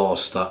 so they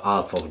lost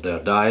half of their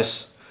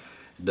dice.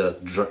 The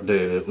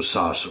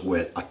Hussars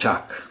will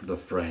attack the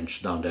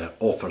French down there,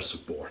 offer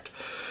support.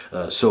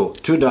 So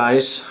 2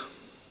 dice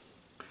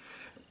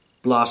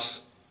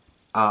plus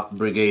a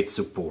brigade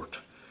support.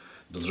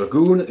 The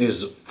Dragoon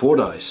is 4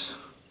 dice,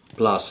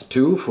 plus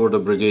 2 for the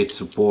brigade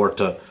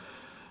support,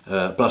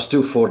 plus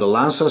 2 for the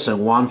Lancers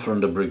and 1 from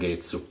the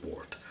brigade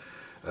support.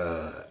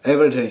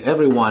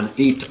 Everyone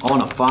hit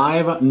on a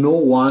 5, no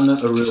one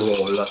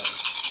reroll.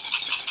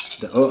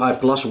 I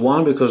plus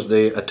 1 because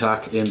they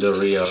attack in the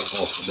rear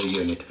of the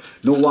unit.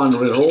 No one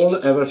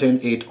reroll, everything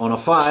hit on a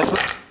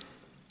 5.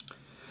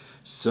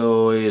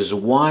 So is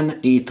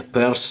 1 hit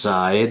per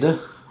side,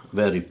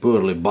 very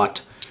poorly,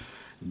 but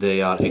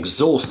they are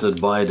exhausted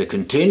by the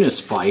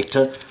continuous fight.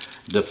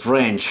 The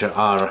French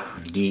are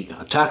the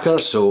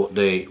attackers, so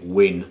they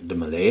win the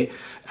melee,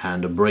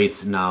 and the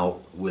Brits now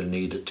will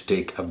need to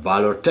take a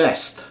valor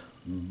test.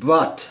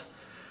 But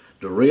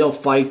the real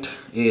fight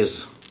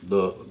is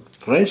the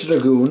French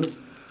Dragoon,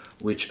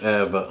 which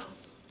have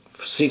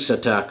 6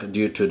 attack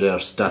due to their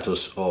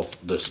status of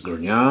this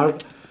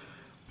Grignard,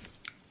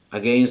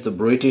 against the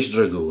British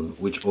Dragoon,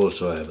 which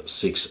also have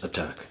 6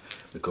 attack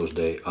because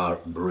they are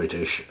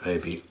British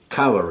heavy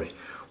cavalry.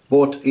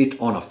 Both hit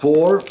on a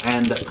 4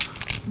 and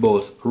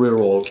both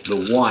reroll the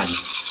 1.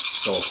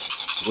 So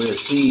we'll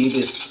see,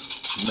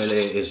 this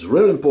melee is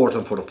really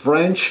important for the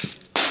French.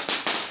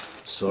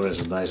 Sorry,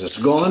 the dice is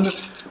gone.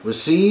 We'll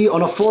see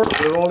on a 4,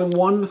 rerolling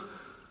 1.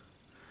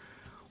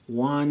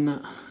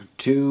 1,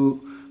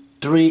 2,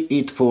 3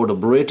 hit for the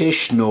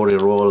British, no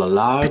reroll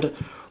allowed.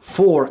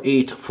 4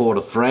 hit for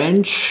the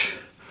French,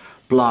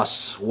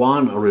 plus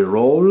 1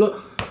 reroll.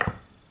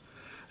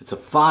 It's a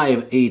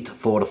 5 hit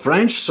for the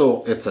French,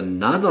 so it's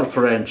another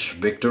French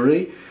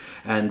victory,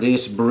 and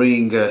this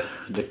bring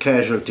the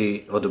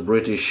casualty of the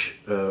British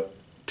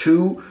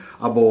 2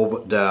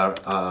 above their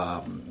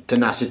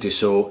tenacity,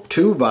 so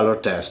 2 valor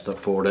test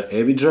for the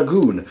heavy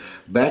Dragoon.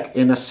 Back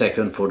in a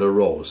second for the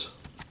Rose.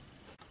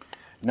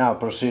 Now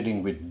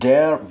proceeding with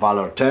their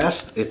valor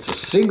test. It's a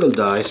single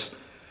dice,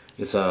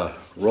 it's a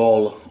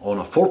roll on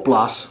a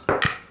 4+,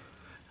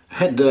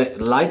 and the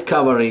light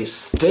cavalry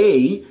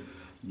stay,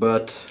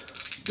 but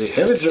the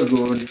heavy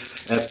dragoon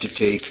have to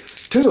take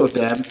 2 of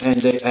them,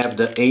 and they have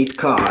the 8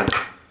 card,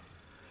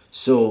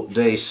 so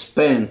they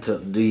spent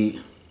the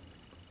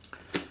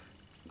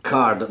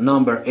card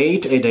number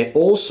 8 and they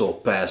also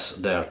pass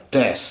their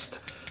test.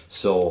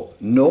 So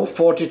no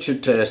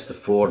fortitude test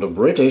for the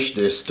British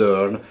this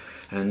turn,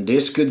 and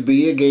this could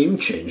be a game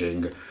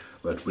changing.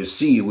 But we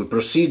see, we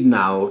proceed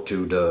now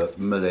to the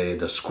melee,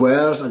 the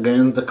squares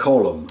against the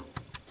column.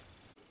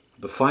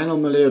 The final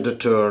melee of the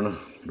turn,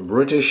 the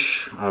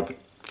British have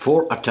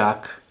 4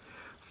 attack,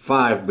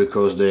 5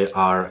 because they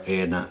are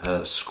in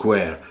a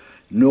square.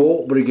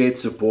 No brigade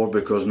support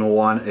because no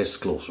one is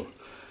closer.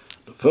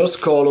 The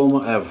first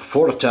column have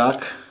 4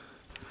 attack,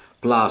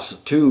 plus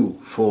 2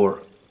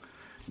 for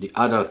the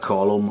other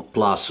column,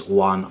 plus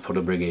 1 for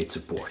the brigade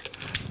support.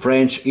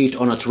 French hit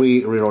on a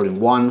 3, rerolling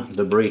 1.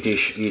 The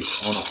British hit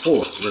on a 4,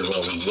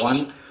 rerolling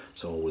 1.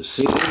 So we'll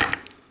see.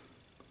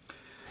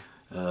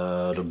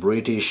 The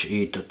British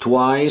hit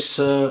twice,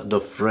 the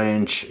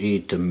French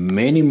hit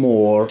many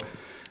more,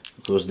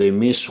 because they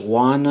miss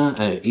 1,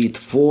 hit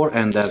 4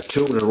 and have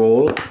 2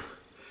 reroll.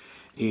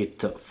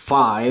 Hit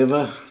 5,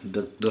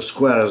 the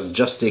square has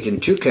just taken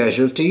 2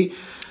 casualty,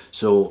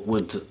 so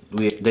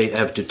they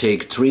have to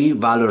take 3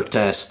 Valor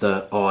test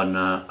on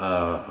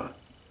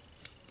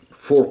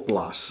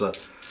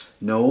 4+.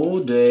 No,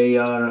 they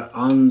are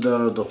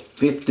under the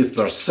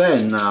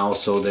 50% now,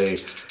 so they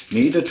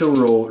needed to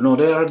roll. No,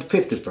 they are at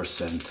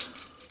 50%.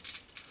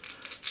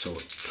 So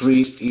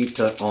 3 hit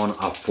on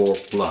a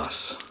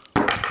 4+.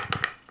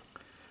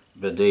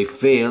 But they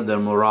failed, their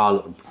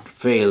morale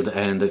failed,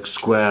 and the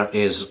square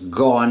is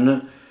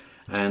gone,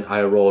 and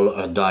I roll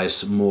a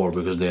dice more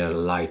because they are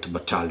light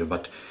battalion.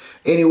 But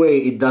anyway,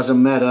 it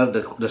doesn't matter,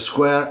 the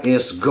square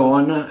is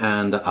gone,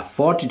 and a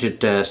fortitude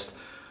test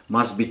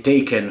must be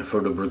taken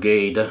for the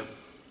brigade,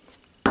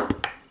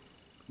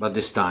 but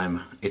this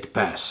time it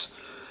passed.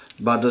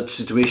 But the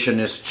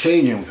situation is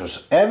changing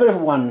because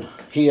everyone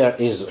here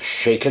is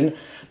shaken,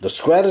 the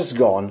square is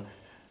gone,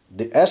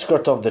 the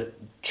escort of the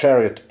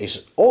chariot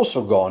is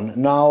also gone.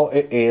 Now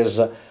it is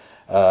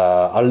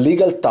a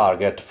legal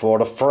target for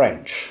the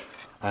French,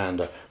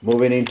 and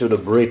moving into the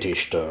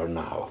British turn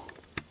now.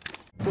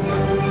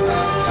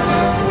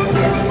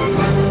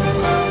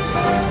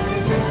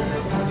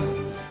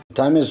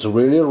 Time is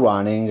really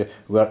running.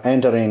 We are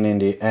entering in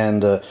the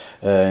end,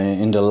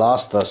 in the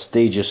last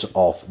stages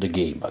of the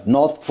game, but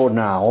not for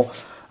now.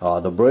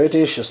 The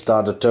British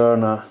start the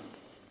turn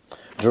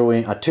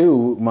drawing a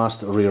 2,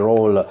 must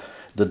re-roll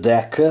the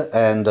deck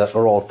and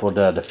roll for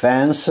the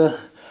defense.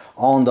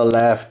 On the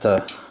left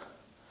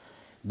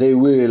they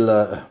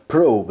will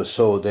probe,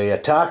 so they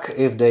attack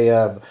if they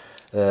have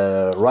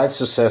right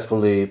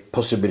successfully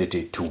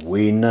possibility to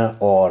win,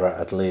 or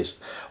at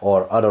least,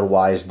 or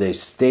otherwise they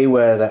stay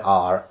where they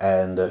are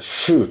and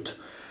shoot.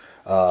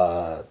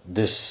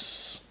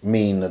 This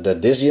means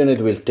that this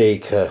unit will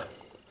take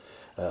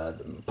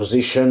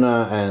position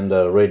and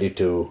ready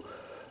to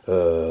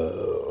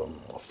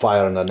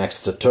fire on the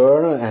next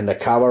turn, and the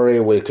cavalry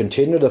will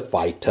continue the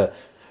fight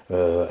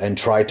and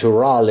try to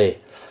rally.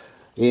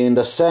 In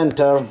the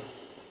center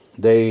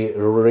they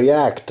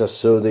react,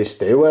 so they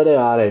stay where they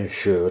are and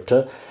shoot,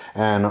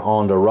 and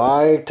on the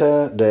right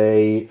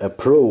they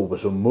probe,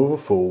 so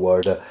move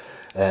forward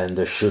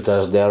and shoot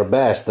as their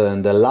best,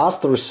 and the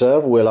last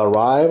reserve will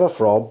arrive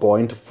from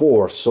point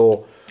 4,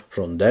 so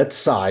from that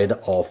side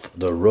of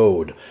the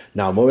road.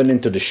 Now moving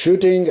into the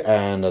shooting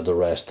and the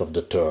rest of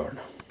the turn.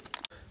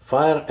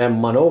 Fire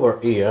and maneuver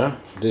here.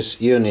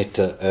 This unit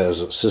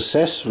has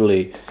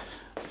successfully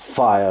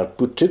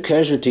put 2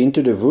 casualties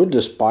into the wood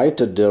despite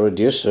the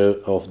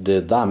reducer of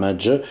the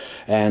damage,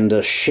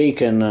 and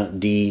shaken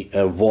the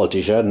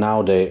voltage.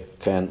 Now they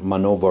can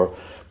maneuver.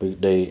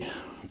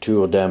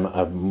 2 of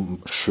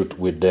them shoot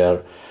with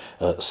their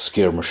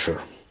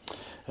skirmisher.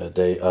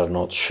 They are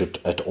not shoot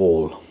at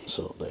all,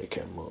 so they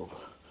can move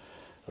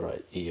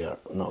right here,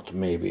 not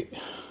maybe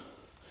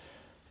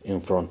in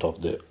front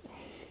of the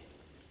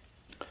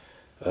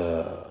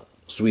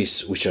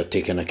Swiss, which are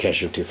taking a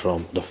casualty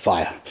from the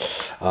fire,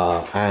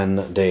 and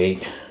they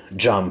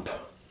jump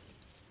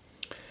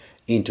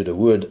into the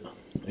wood,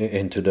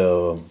 into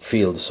the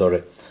field,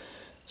 sorry,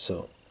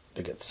 so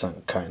they get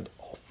some kind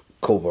of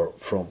cover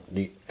from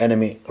the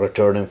enemy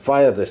returning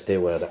fire. They stay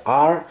where they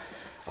are,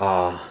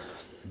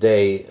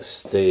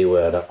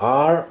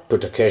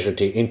 put a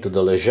casualty into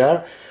the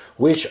Leger,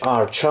 which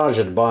are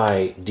charged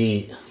by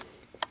the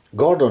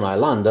Gordon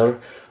Highlander,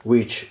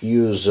 which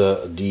use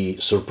the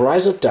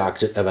surprise attack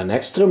to have an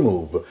extra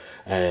move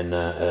and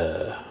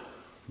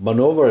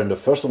maneuver in the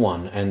first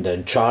one and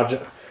then charge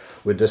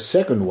with the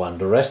second one.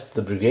 The rest of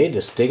the brigade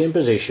is taking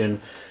position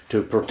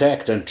to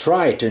protect and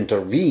try to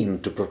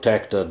intervene to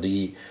protect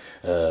the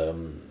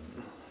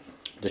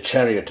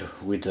chariot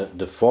with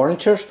the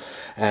furniture,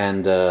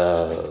 and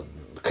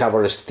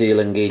cavalry still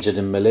engaged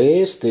in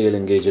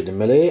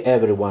melee,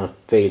 everyone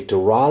failed to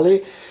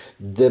rally.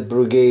 The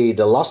brigade,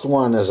 the last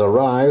one has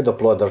arrived,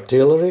 deployed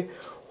artillery.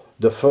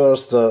 The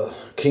first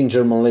King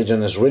German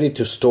Legion is ready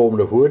to storm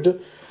the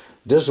wood.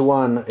 This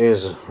one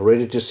is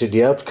ready to see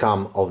the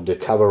outcome of the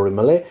cavalry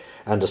melee,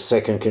 and the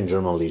second King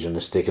German Legion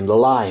is taking the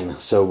line.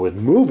 So we're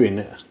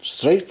moving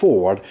straight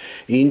forward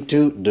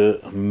into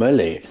the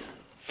melee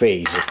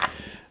phase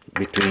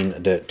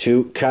between the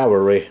two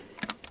cavalry,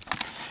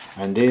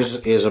 and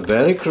this is a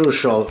very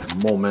crucial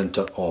moment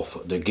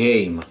of the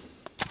game.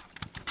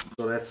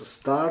 So let's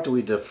start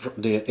with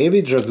the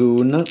heavy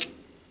dragoon.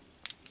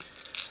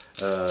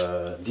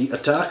 The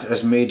attack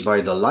is made by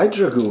the light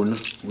dragoon,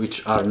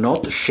 which are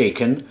not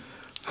shaken,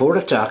 for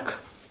attack,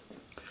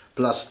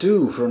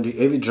 +2 from the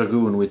heavy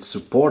dragoon which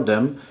support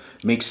them,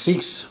 make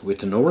 6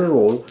 with no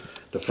reroll.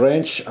 The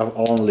French have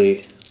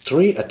only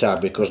 3 attack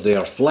because they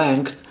are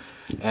flanked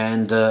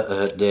and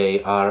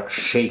they are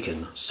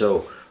shaken.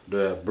 So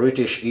the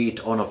British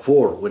hit on a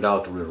 4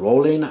 without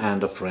rerolling,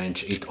 and the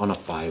French hit on a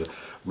 5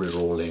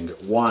 rerolling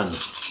 1.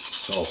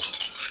 So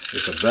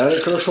it's a very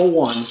crucial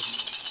one.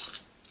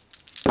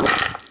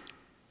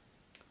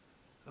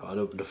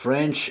 The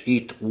French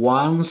hit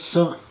once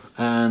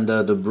and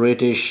the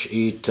British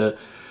hit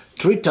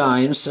 3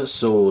 times,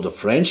 so the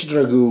French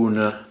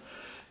dragoon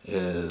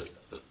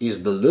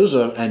is the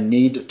loser and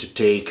need to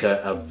take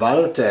a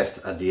valor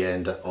test at the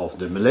end of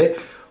the melee,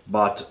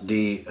 but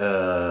the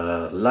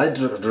light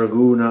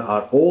dragoon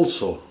are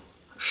also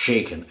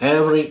shaken.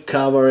 Every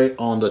cavalry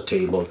on the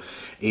table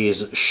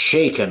is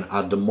shaken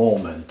at the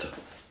moment.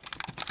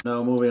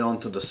 Now moving on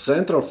to the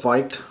central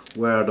fight,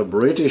 where the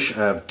British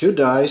have 2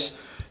 dice,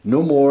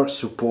 no more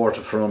support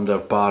from their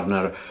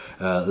partner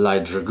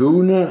light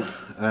dragoon,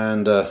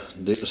 and the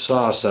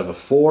Hussars have a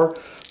 4,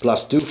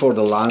 +2 for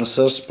the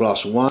Lancers,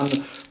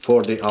 +1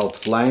 for the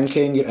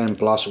outflanking, and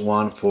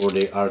 +1 for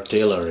the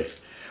artillery.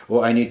 Oh,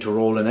 I need to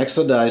roll an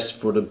extra dice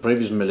for the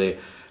previous melee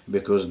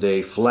because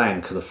they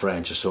flank the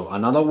French. So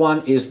another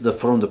one is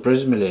from the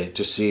previous melee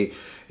to see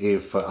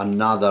if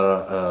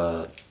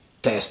another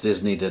test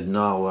is needed.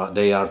 Now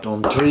they are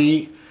on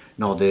 3.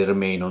 No, they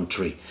remain on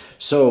 3.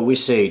 So we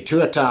say 2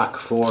 attack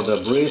for the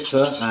Brits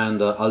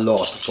and a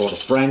lot for the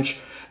French.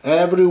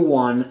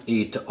 Everyone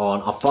hit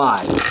on a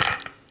 5.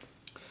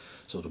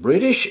 So the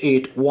British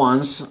hit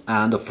once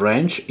and the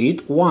French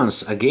hit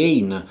once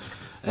again,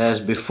 as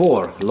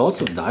before.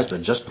 Lots of dice,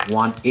 but just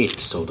 1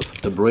 hit. So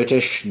the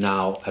British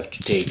now have to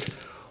take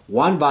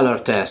 1 valor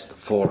test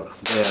for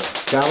their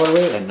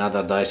cavalry.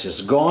 Another dice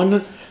is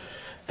gone,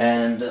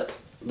 and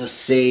the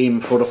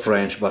same for the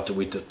French, but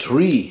with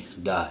 3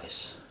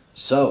 dice.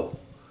 So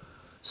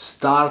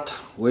start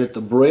with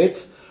the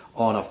Brits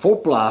on a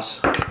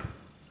 4+,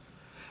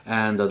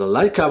 and the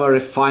light cavalry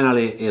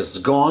finally is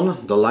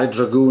gone, the light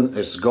dragoon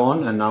is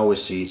gone, and now we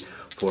see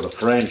for the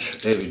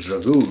French heavy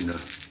dragoon,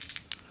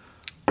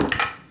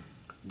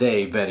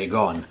 they very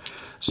gone.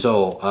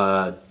 So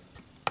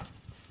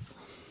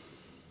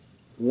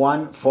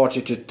 1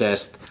 fortitude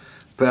test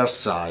per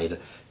side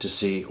to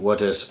see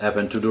what has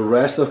happened to the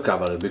rest of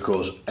cavalry,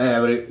 because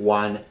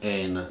everyone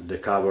in the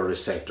cavalry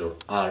sector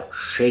are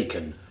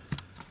shaken.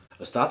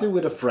 Starting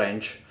with the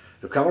French,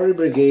 the cavalry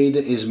brigade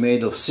is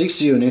made of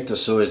 6 units,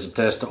 so it's a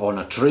test on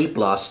a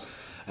 3+,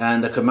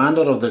 and the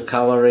commander of the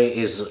cavalry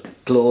is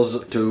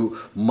close to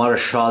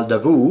Mareschal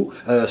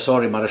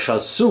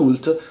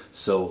Soult,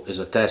 so it's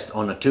a test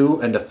on a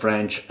 2, and the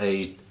French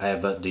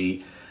have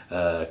the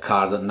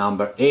card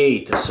number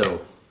 8,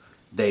 so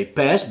they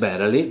pass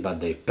barely,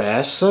 but they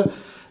pass.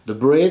 The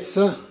Brits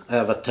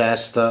have a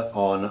test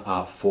on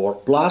a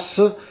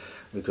 4+,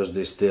 because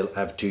they still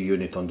have 2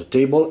 units on the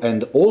table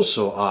and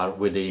also are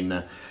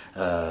within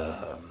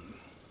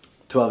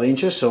 12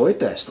 inches, so a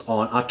test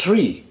on a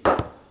 3,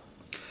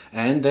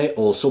 and they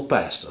also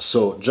pass.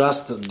 So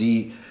just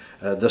the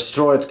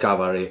destroyed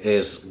cavalry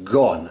is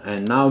gone,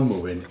 and now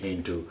moving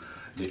into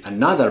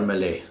another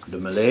melee, the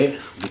melee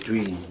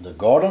between the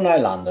Gordon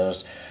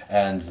Highlanders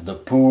and the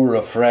poor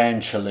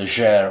French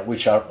Légers,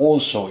 which are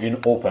also in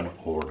open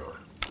order.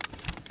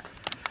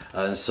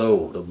 And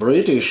so the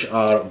British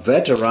are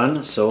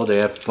veteran, so they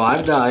have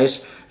 5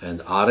 dice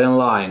and are in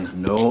line,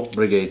 no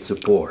brigade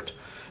support.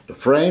 The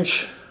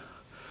French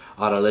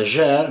are a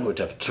Léger, which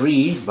have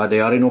 3, but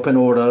they are in open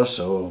order,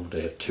 so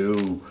they have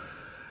 2.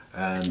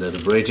 And the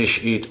British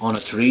hit on a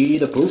 3,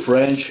 the poor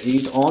French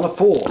hit on a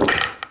 4.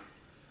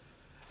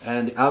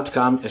 And the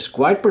outcome is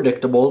quite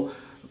predictable.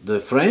 The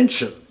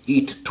French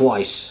hit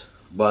twice,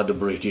 but the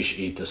British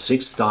hit a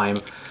 6th time,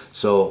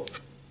 so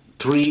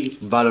 3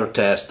 valor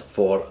test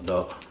for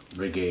the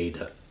brigade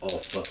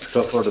of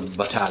for the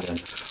battalion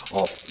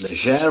of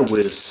Légers.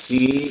 We'll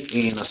see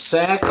in a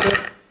sec.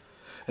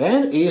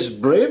 And is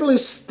bravely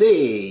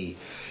stay.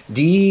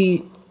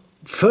 The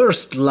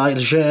first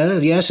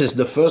Légers, yes, it's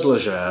the first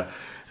Légers,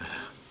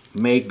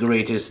 make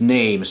great his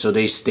name, so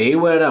they stay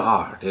where they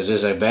are. This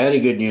is a very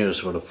good news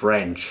for the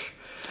French.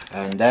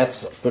 And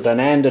that's put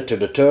an end to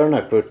the turn. I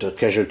put a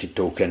casualty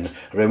token,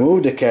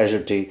 remove the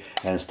casualty,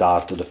 and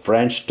start the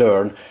French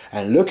turn.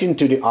 And look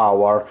into the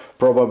hour,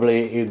 probably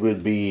it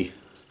will be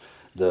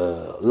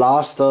the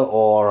last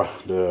or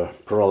the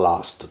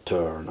pro-last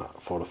turn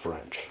for the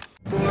French.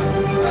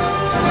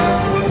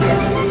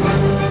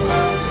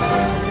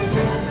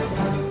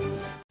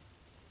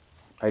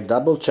 I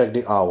double check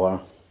the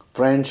hour.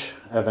 French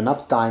have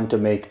enough time to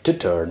make 2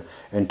 turns,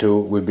 and 2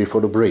 will be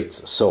for the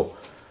Brits. So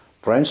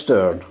French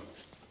turn,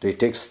 they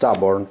take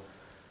stubborn.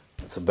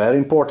 It's very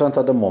important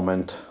at the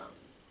moment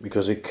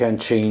because it can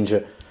change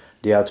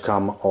the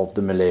outcome of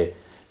the melee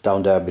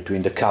down there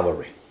between the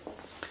cavalry.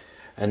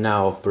 And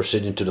now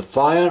proceeding to the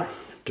fire,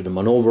 to the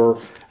maneuver,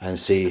 and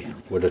see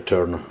what the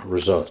turn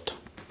result.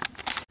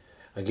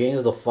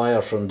 Against the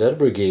fire from that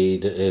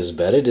brigade is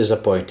very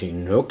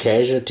disappointing. No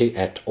casualty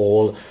at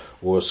all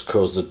was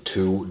caused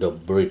to the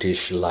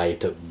British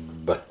light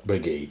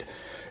brigade.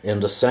 In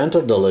the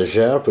center, the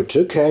Leger put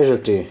 2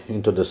 casualty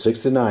into the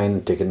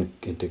 69,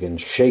 taken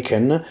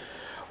shaken,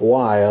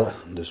 while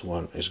this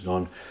one is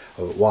gone.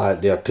 While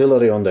the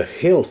artillery on the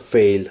hill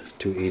failed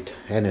to hit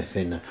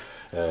anything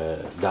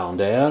down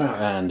there,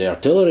 and the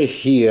artillery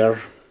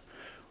here,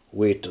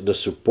 with the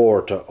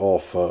support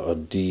of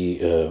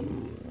the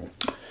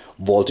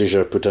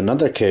Voltiger, put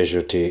another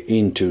casualty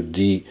into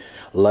the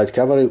light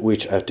cavalry,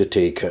 which have to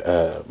take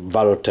a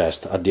Valor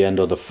test at the end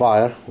of the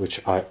fire,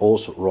 which I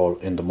also roll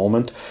in the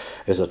moment.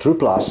 It's a true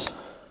plus.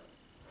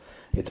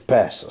 It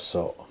passes,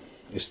 so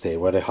it stay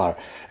where they are.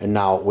 And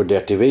now with the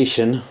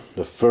activation,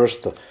 the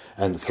first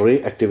and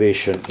 3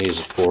 activation is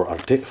for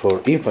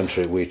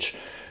infantry, which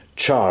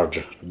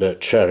charge the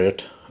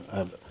chariot.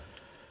 I've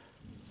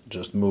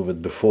just moved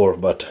it before,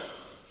 but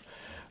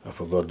I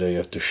forgot that you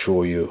have to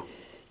show you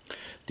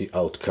the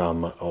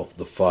outcome of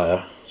the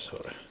fire.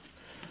 Sorry.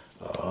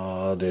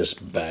 These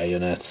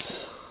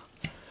bayonets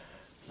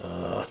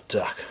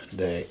attack.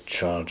 They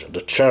charge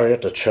the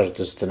chariot. The chariot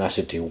is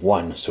tenacity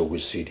 1, so we'll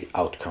see the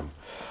outcome.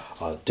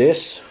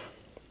 This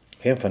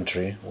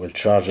infantry will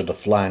charge the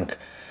flank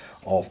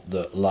of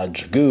the light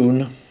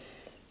dragoon,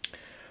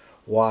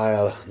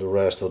 while the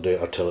rest of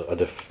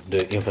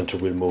the infantry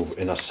will move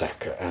in a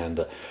sec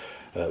and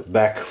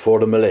back for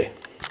the melee.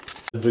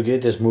 The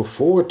brigade has moved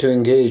forward to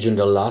engage in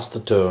the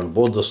last turn.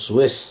 Both the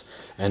Swiss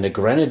and the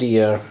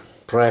Grenadier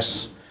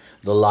press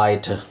the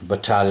light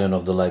battalion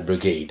of the light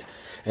brigade.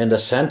 In the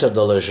center,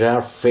 the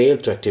Leger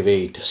failed to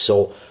activate,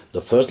 so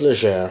the first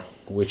Leger,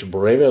 which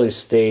bravely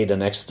stayed the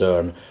next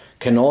turn,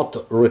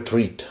 cannot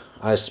retreat.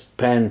 I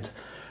spent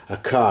a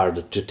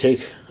card to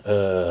take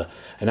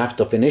an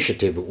act of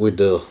initiative with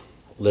the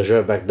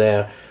Leger back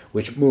there,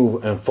 which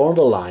move and form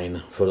the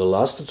line for the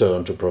last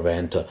turn to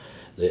prevent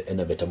the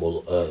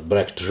inevitable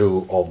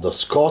breakthrough of the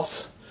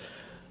Scots.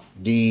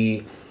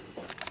 The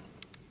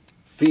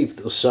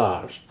 5th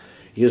Hussars,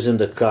 using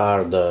the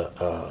card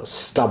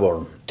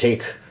Stubborn,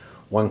 take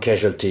 1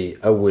 casualty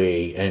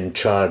away and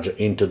charge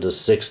into the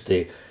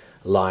 60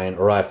 line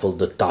rifle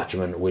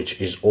detachment, which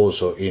is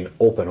also in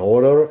open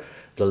order.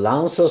 The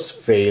Lancers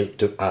fail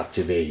to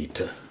activate,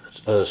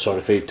 fail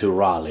to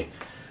rally.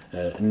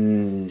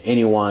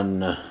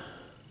 Anyone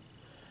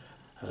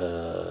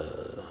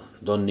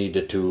don't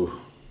need to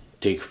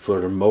take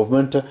further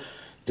movement.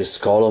 This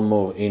column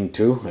move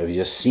into, as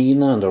you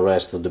seen, and the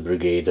rest of the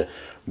brigade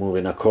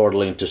moving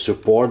accordingly to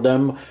support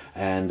them,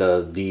 and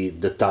the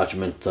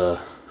detachment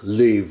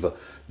leave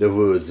the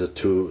woods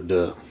to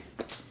the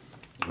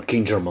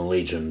King German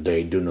Legion.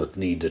 They do not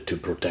need to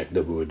protect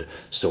the wood,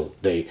 so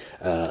they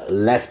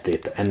left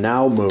it. And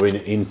now moving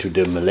into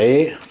the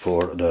melee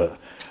for the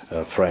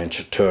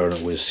French turn,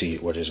 we'll see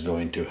what is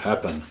going to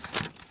happen.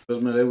 The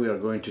first melee we are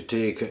going to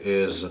take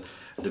is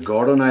the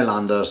Gordon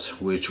Highlanders,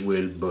 which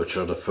will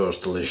butcher the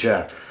first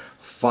Leger.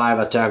 5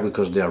 attack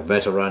because they are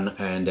veteran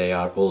and they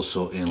are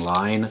also in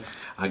line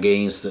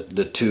against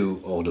the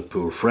 2 of the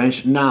poor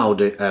French. Now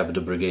they have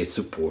the brigade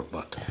support,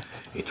 but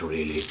it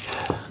really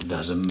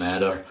doesn't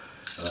matter.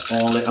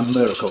 Only a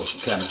miracle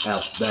can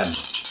help them.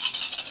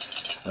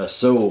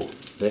 So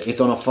they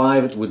hit on a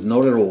 5 with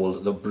no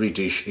reroll. The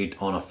British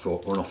hit on a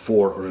 4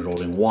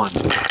 rerolling 1.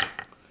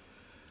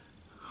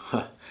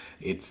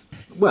 It's,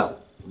 well,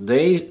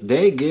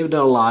 they give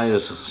their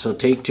lives, so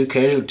take 2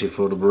 casualty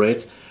for the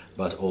Brits,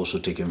 but also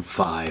taking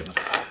 5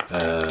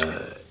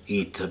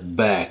 hit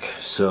back.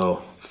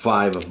 So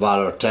 5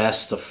 Valor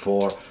test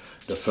for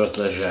the first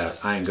Leger.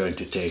 I'm going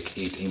to take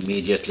it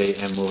immediately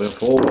and moving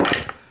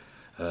forward.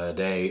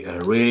 They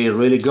are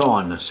really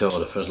gone, so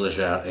the first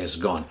Leger is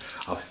gone.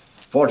 A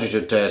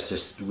Fortitude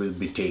test will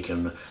be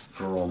taken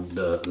from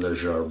the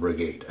Leger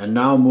brigade. And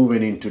now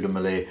moving into the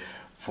melee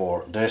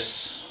for this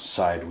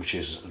side, which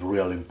is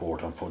really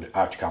important for the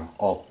outcome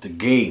of the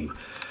game.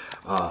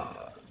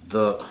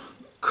 The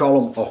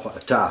column of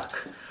attack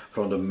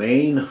from the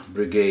main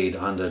brigade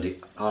under the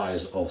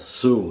eyes of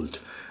Soult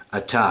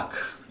attack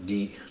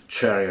the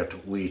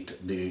chariot with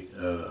the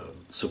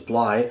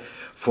supply.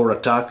 4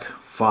 attack,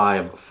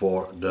 5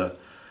 for the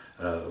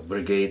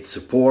brigade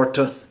support,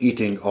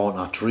 hitting on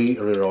a 3,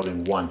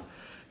 rerolling 1.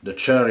 The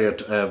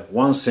chariot have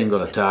 1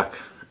 single attack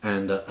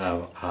and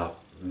have a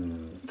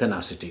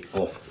tenacity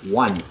of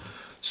 1.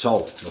 So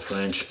the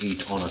French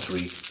hit on a 3,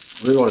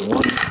 rerolling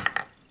 1.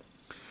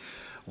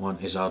 1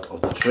 is out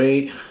of the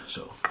tray,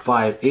 so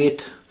 5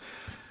 hit.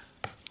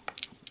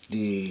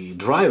 The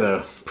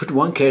driver put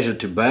 1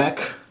 casualty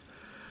back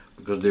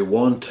because they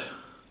want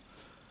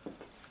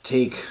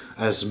take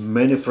as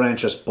many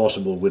French as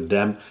possible with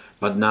them,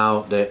 but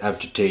now they have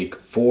to take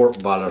 4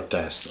 Valor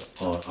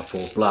tests or a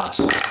 4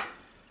 plus,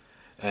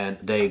 and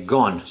they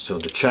gone. So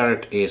the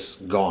chariot is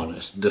gone.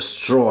 It's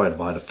destroyed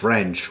by the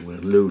French. We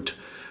will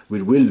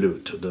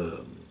loot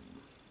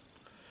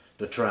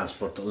the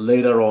transport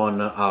later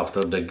on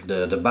after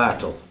the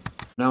battle.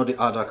 Now the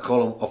other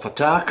column of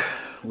attack,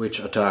 which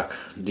attack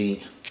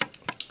the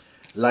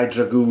Light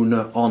Dragoon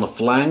on a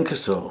flank,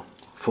 so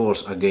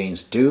force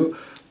against 2,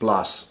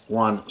 plus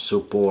 1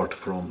 support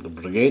from the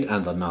brigade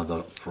and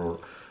another for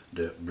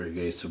the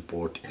brigade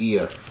support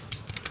here.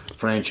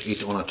 French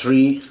hit on a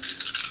 3,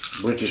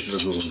 British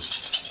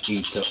Dragoons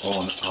hit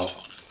on a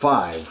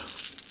 5.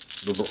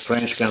 The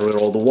French can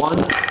reroll the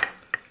 1.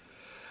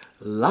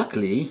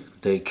 Luckily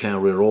they can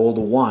reroll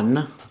the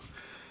 1.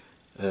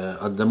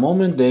 At the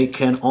moment they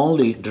can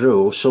only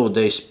draw, so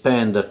they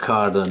spend the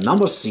card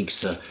number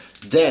 6,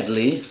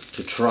 Deadly,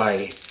 to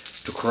try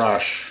to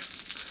crush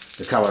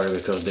the cavalry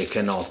because they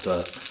cannot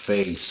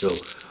fail. So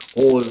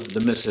all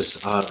the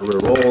misses are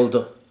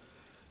rerolled,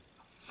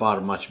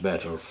 far much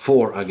better,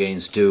 4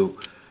 against 2.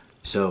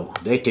 So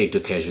they take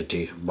the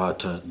casualty, but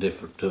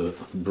the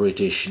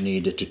British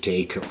need to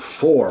take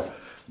 4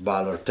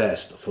 Valor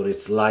tests for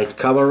its light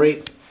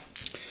cavalry,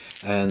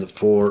 and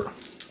 4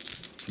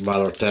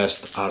 Valor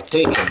tests are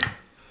taken,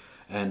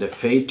 and they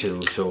fail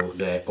to, so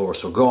they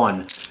also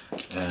gone.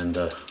 And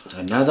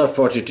another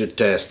Fortitude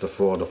test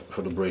for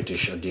the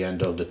British at the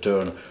end of the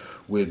turn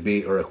will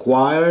be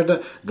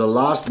required. The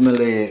last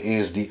melee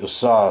is the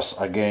Hussars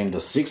against the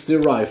 60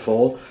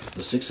 rifle.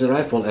 The 60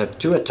 rifle have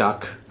 2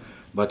 attack,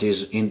 but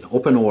is in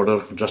open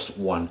order just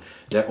 1.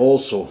 They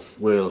also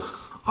will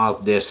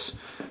have this,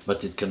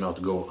 but it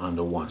cannot go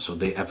under 1, so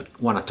they have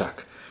 1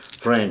 attack.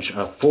 French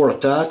have 4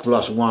 attack,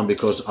 plus 1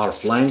 because are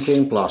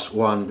flanking, plus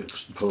 1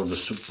 for the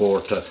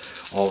support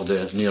of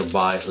the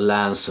nearby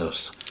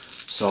lancers.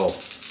 So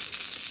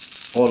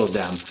all of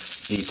them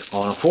hit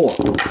on a 4.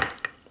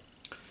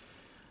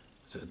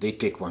 So they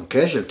take 1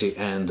 casualty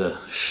and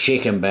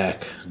shaken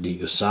back the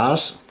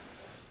Hussars,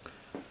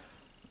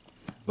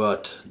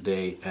 but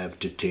they have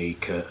to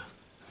take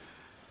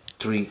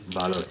 3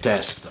 Valor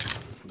tests.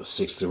 The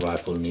 60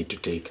 rifle need to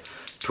take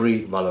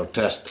 3 Valor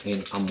tests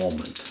in a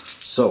moment.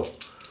 So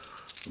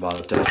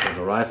Valor test for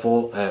the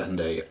rifle, and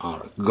they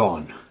are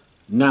gone.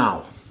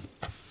 Now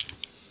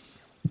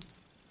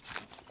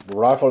the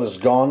rifle is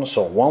gone,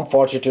 so 1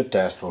 Fortitude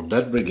test for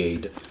that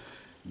brigade.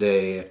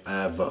 They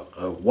have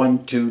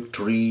 1, 2,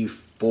 3,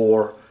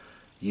 4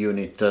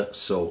 unit,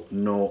 so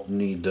no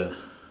need,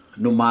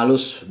 no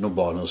malus, no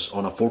bonus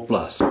on a 4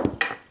 plus.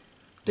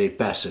 They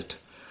pass it.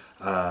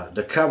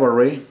 The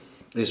cavalry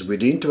is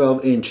within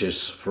 12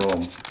 inches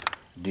from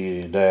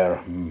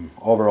their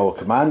overall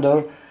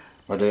commander,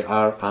 but they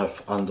are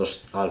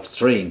half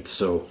strength,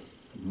 so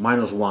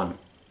 -1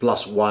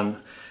 plus 1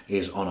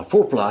 is on a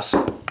 4 plus.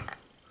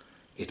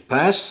 It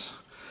pass.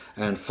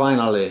 And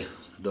finally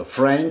the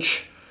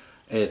French,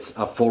 it's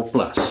a 4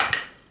 plus,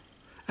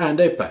 and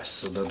they pass.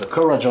 So the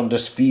courage on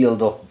this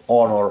field of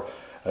honor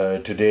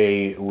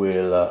today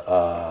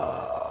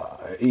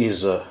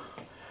is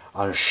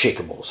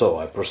unshakable. So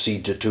I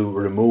proceed to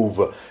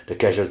remove the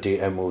casualty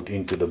and moved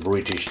into the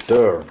British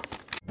turn.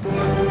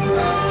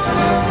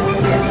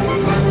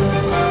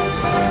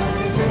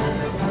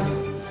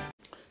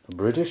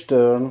 British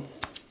turn,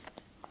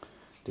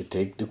 they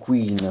take the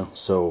Queen,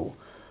 so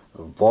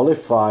volley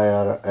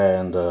fire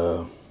and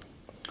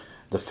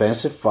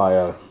defensive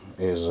fire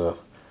is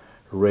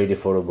ready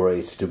for the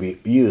Brits to be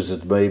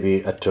used.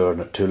 Maybe a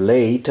turn too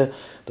late.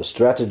 The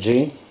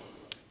strategy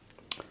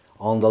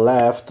on the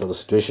left, the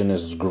situation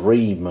is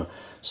grim,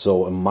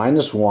 so a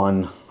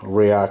 -1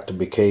 react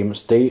became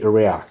stay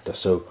react,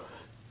 so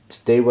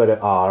stay where they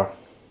are,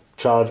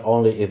 charge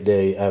only if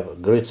they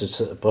have great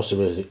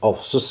possibility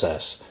of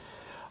success,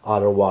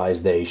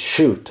 otherwise they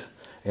shoot.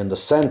 In the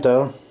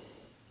center,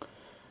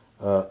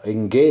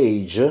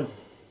 engage.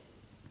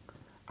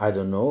 I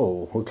don't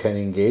know who can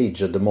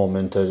engage at the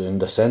moment. In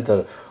the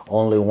center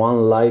only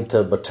 1 light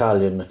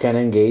battalion can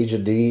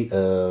engage the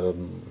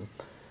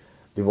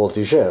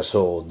voltigeurs,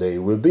 so they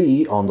will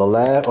be on the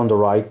left, on the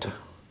right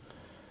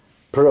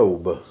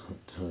probe.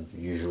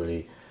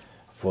 Usually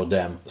for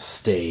them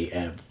stay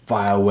and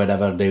fire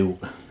whatever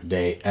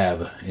they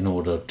have in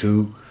order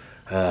to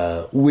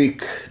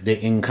weak the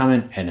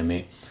incoming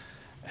enemy.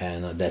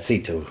 And that's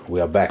it.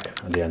 We are back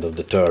at the end of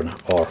the turn,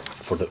 or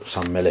for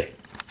some melee.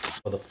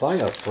 The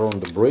fire from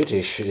the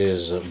British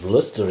is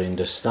blistering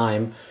this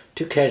time.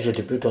 2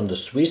 casualty put on the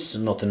Swiss,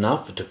 not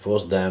enough to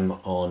force them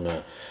on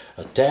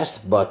a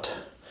test, but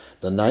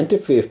the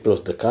 95th plus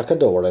the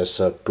Cacadores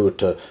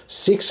put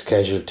 6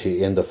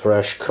 casualty in the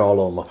fresh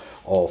column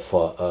of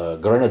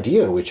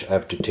Grenadier, which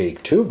have to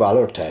take 2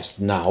 Valor tests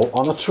now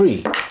on a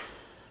 3.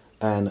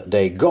 And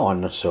they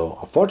gone, so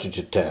a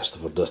Fortitude test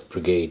for this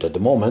brigade at the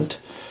moment.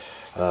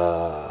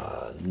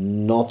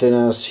 Nothing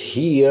else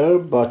here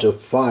but a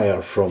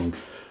fire from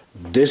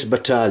this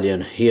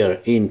battalion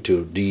here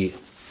into the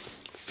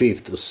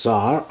 5th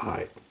Hussar.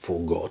 I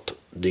forgot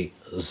the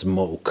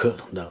smoke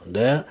down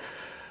there.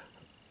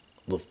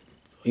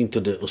 into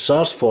the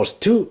Hussars force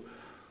 2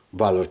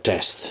 Valor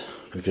tests,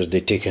 because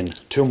they taken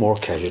 2 more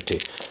casualty.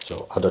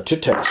 So other 2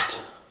 tests,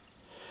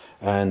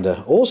 and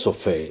also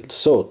failed.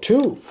 So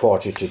 2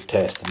 Fortitude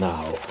tests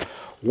now.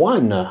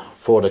 1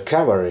 for the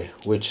cavalry,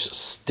 which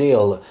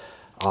still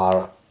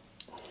are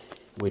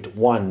with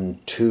 1,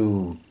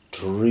 2,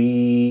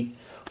 3,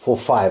 4,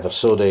 5.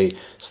 So they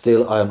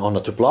still are on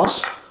a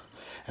 2+.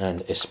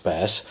 And a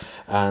space,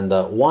 and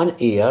 1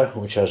 here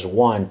which has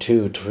 1,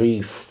 2,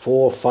 3,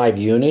 4, 5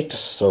 units,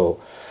 so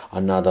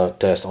another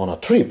test on a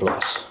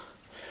 3+,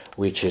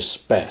 which is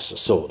passed.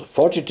 So the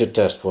Fortitude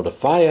test for the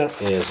fire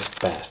is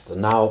passed.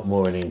 Now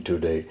moving into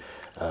the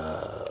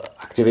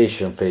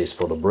activation phase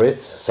for the Brits.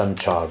 Some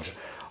charge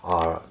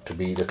are to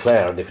be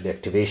declared if the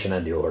activation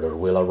and the order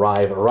will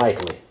arrive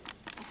rightly.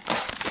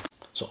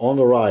 So on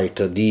the right,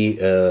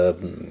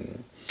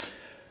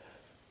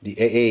 the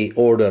AA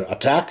order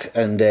attack,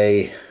 and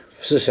they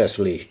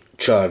successfully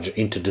charge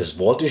into this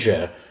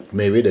voltigeur.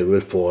 Maybe they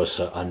will force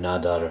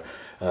another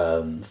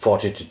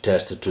Fortitude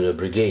test to the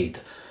brigade.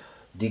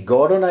 The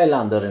Gordon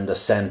Highlander in the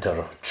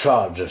center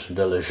charges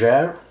the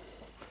Leger,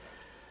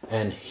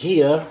 and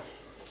here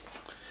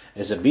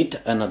is a bit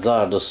an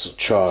hazardous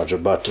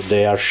charge, but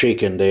they are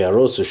shaken, they are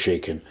also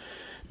shaken.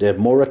 They have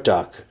more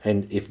attack,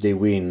 and if they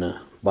win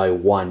by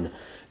 1,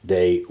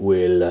 they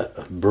will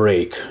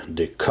break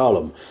the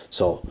column.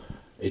 So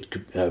it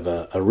could have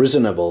a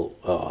reasonable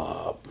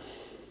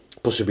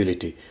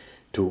possibility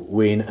to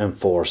win and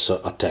force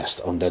a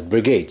test on that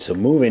brigade. So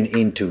moving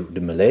into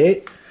the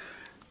melee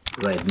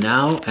right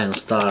now, and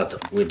start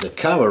with the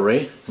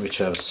cavalry, which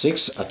have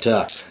 6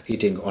 attacks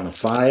hitting on a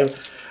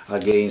 5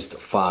 against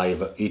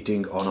 5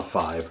 hitting on a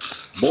 5,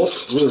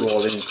 both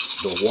rerolling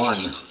the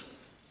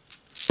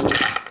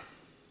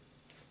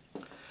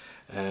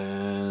 1.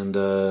 And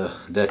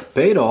that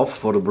paid off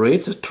for the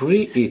Brits.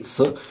 3 hits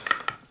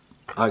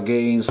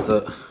against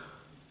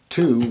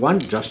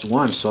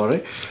 1,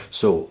 sorry.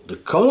 So the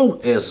column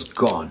is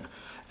gone,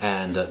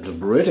 and the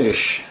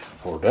British,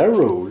 for their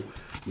rule,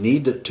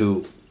 need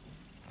to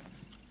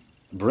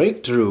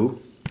break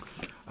through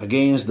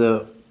against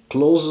the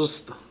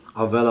closest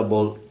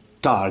available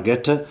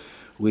target,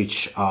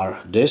 which are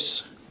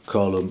this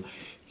column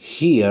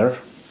here,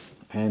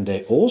 and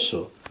they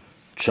also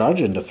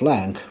charge in the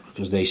flank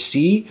because they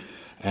see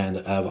and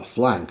have a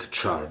flank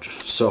charge.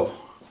 So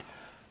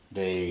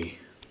they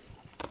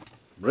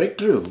break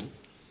through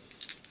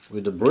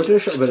with the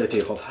British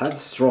ability of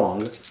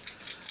headstrong,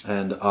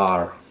 and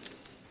are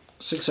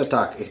 6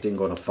 attack hitting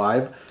on a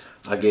 5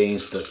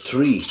 against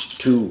 3,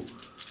 2,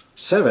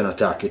 7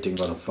 attack hitting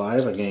on a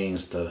 5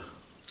 against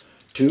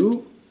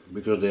 2,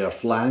 because they are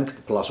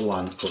flanked,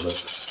 +1 for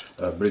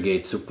the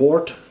brigade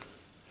support.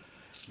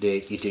 They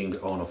hitting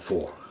on a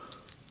 4.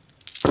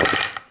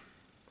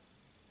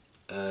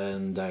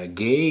 And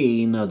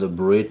again the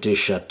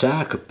British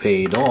attack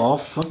paid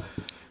off,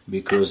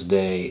 because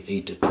they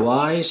hit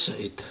twice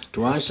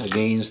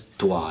against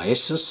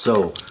twice,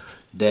 so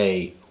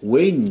they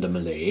win the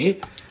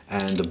melee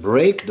and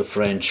break the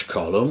French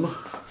column,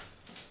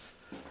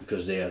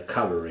 because they are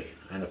cavalry,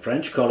 and the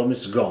French column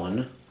is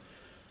gone.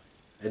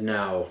 And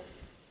now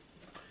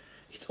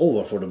it's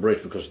over for the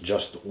British, because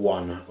just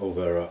 1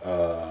 over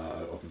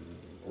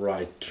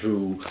right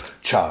through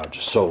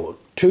charge. So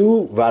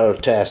 2 Valor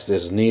tests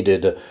is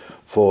needed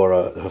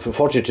for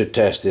Fortitude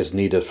test is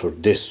needed for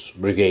this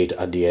brigade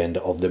at the end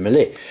of the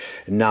melee.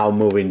 Now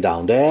moving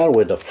down there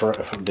with the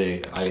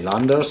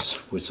Highlanders,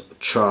 which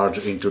charge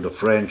into the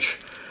French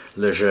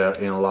Leger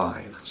in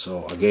line.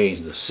 So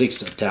against the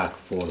 6 attack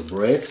for the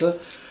Brits,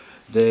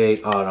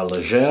 they are a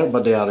Leger,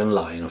 but they are in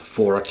line,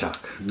 4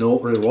 attack. No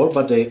reroll,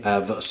 but they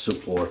have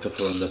support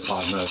from the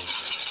partner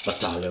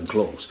battalion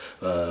close.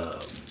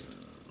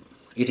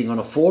 Hitting on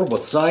a 4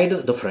 both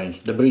sides,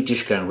 the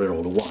British can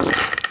reroll the 1.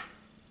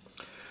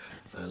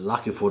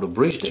 Lucky for the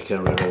British, they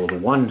can reroll the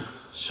 1,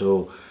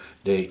 so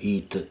they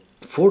hit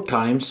 4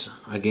 times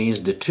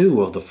against the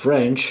 2 of the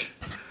French.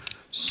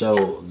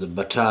 So the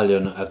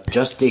battalion have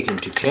just taken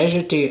 2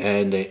 casualty,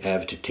 and they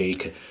have to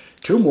take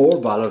 2 more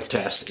Valor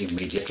tests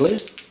immediately.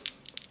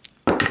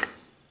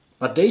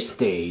 But they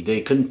stay,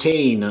 they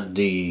contain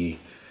the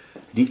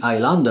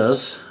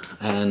Highlanders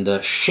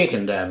and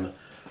shaken them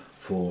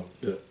for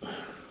the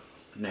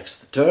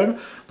next turn.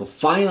 The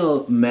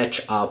final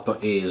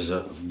match-up is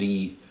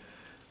the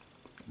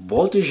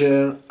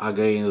Voltigeur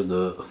against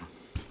the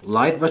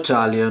light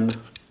battalion.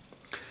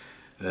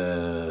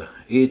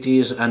 It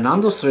is an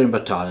understrain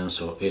battalion,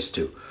 so it's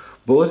 2.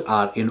 Both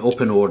are in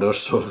open order,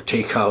 so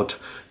take out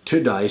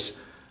 2 dice.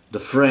 The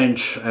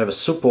French have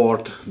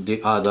support,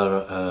 the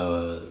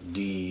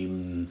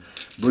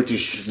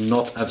British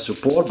not have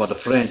support, but the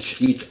French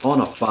hit on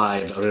a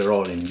 5,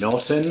 rerolling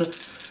nothing.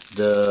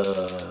 The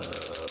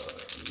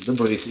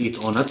Brits hit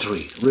on a 3,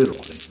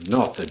 rerolling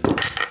nothing.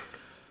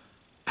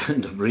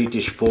 And the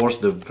British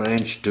forced the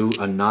French to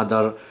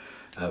another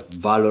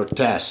Valor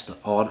test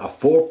on a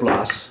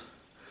 4+,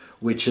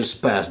 which is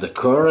passed. The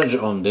courage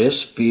on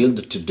this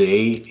field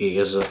today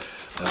is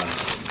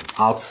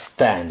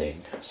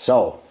outstanding.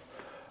 So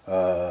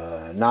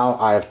Now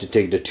I have to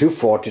take the 2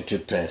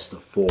 Fortitude tests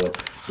for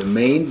the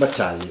main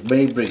battalion,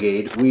 main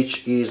brigade,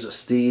 which is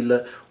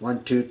still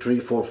 1, 2, 3,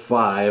 4,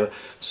 5.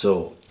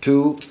 So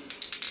 2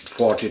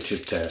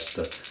 Fortitude tests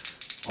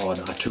on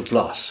a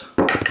 2+.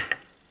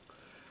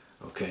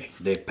 Okay,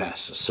 they pass,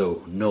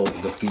 so no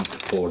defeat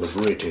for the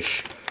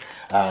British.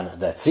 And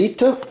that's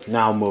it.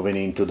 Now moving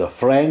into the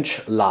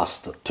French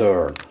last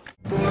turn.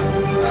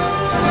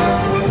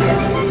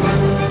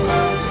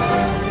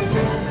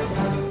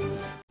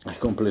 I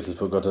completely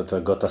forgot that I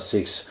got a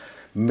 6.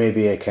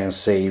 Maybe I can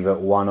save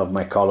one of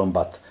my column,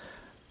 but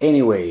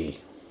anyway,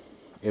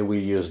 I will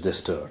use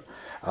this turn.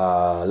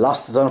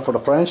 Last turn for the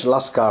French,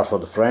 last card for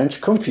the French,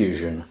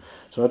 confusion.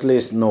 So at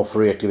least no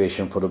free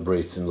activation for the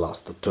Brits in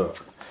last turn.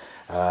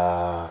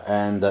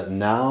 And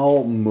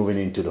now moving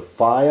into the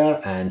fire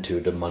and to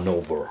the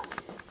maneuver.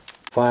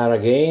 Fire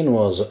again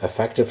was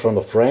effective from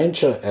the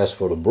French as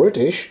for the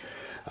British,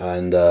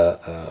 and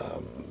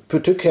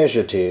put 2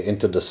 casualty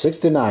into the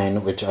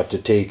 69, which have to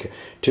take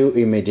 2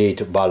 immediate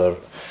Valor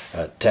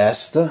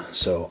tests.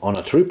 So on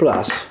a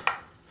 3+,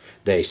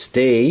 they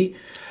stay,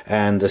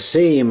 and the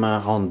same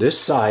on this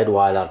side,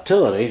 while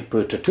artillery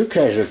put 2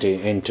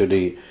 casualty into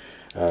the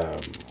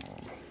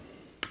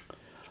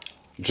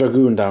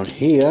Dragoon down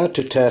here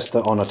to test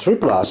on a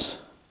 3+,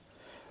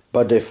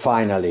 but they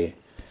finally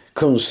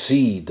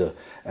concede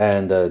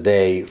and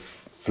they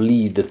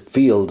flee the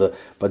field.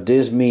 But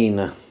this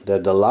means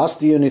that the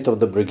last unit of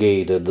the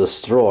brigade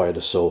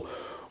destroyed, so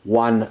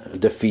 1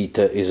 defeat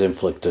is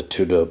inflicted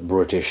to the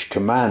British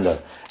commander.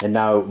 And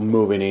now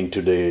moving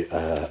into the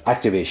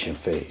activation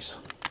phase.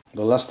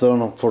 The last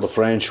turn for the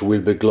French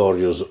will be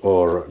glorious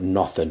or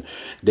nothing.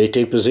 They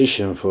take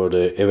position for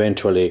the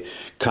eventually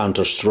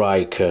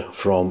counter-strike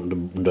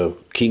from the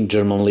King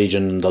German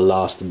Legion in the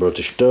last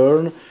British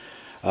turn.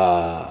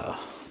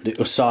 The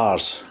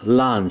Hussars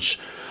launch,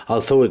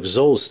 although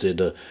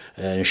exhausted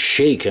and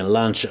shaken,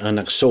 launch an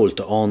assault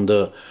on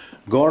the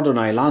Gordon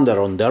Highlander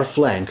on their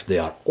flank. They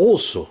are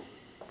also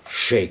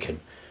shaken.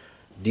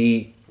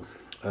 The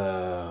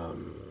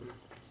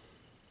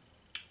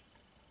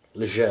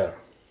Leger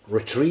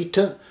retreat.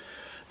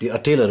 The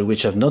artillery,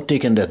 which have not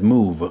taken that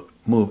move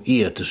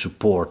here to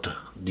support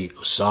the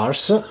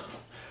Hussars.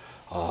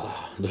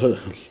 The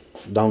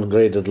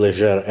downgraded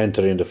Leger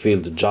entering the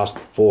field just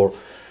for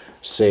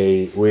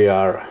say we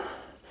are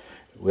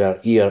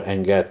here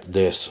and get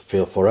this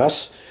field for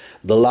us.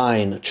 The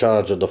line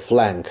charged the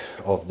flank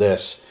of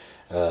this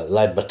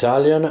light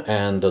battalion,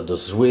 and the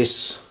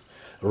Swiss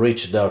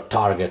reached their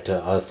target,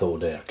 although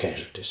they are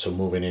casualties. So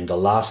moving in the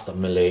last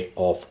melee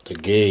of the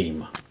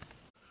game.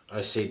 I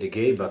say the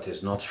game, but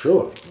it's not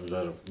sure.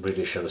 The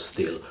British have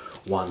still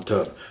 1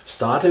 turn.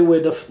 Starting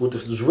with the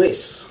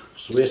Swiss.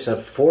 Swiss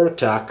have 4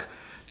 attack.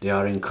 They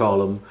are in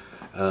column.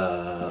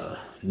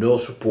 No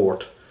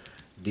support.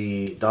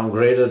 The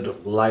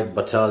downgraded light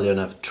battalion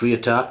have 3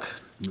 attack.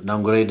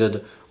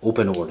 Downgraded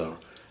open order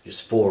is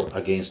 4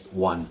 against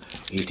 1,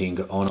 hitting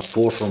on a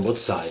 4 from both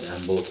sides,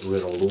 and both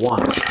reroll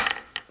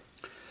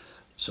 1.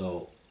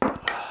 So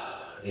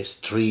it's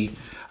 3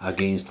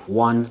 against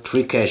 1,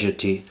 3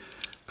 casualty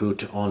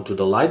put onto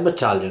the light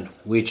battalion,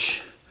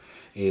 which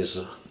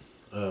is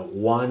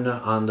 1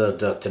 under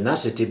the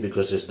tenacity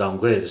because it's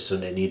downgraded, so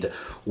they need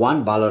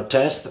 1 Valor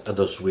test.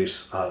 The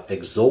Swiss are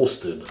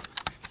exhausted.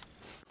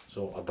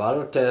 So a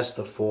Valor test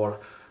for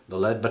the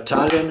light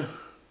battalion,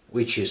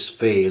 which is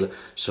failed,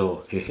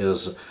 so he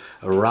is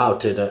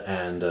routed,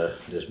 and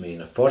this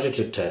means a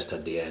Fortitude test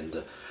at the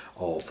end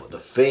of the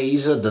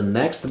phase. The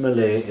next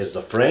melee is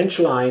the French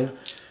line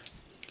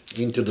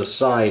into the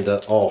side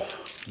of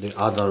the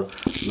other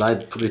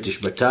light British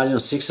battalion.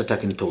 6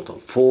 attack in total,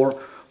 4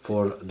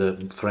 for the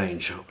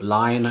French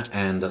line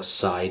and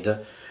side,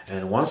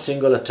 and 1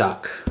 single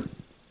attack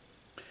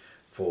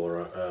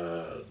for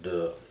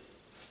the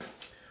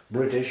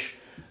British,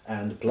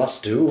 and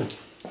 +2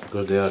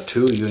 because there are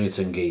 2 units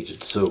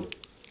engaged. So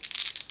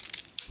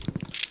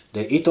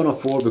they hit on a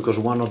 4 because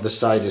one of the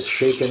side is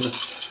shaken,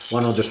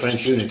 one of the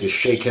French unit is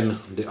shaken,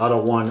 the other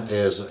one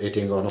is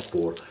hitting on a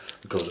 4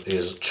 because it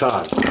is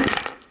charged.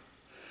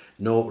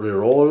 No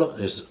reroll,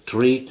 is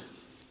 3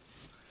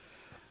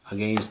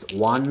 against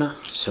 1,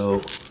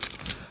 so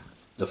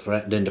the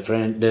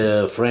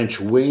French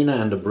win,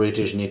 and the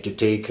British need to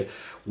take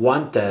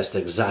 1 test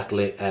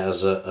exactly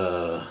as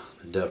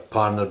their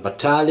partner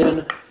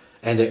battalion,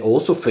 and they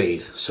also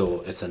failed,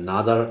 so it's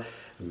another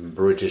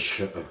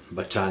British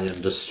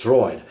battalion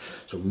destroyed.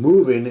 So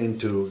moving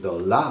into the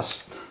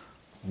last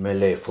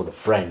melee for the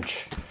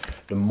French,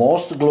 the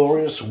most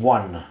glorious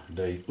one,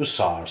 the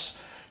Hussars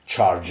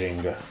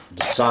charging the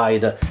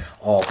side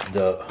of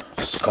the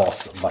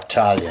Scots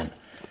battalion.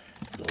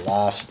 The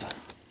last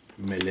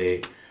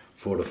melee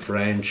for the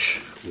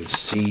French. We'll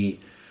see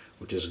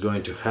what is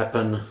going to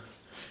happen.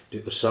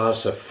 The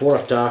Hussars have 4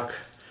 attack,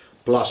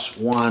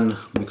 +1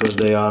 because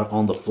they are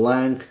on the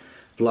flank,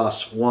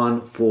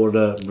 +1 for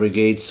the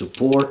brigade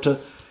support.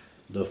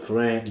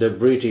 The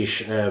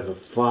British have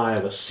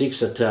 5,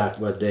 6 attack,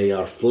 but they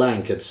are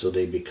flanked, so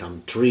they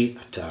become 3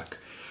 attack.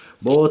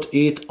 Both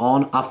hit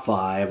on a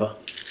 5.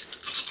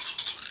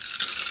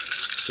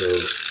 So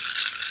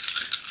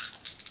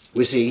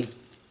we see.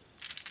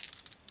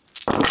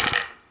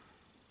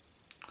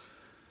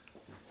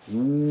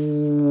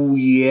 Ooh,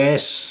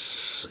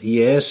 yes,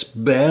 yes,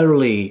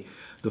 barely.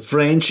 The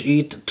French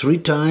eat 3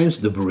 times,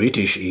 the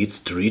British eats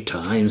 3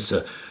 times.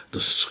 The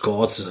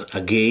Scots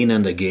again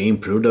and again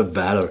prove their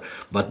valor,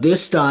 but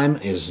this time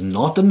is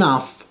not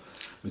enough,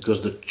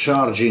 because the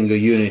charging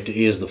unit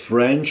is the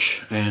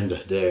French and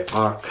they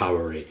are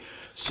cavalry.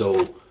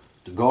 So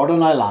the Gordon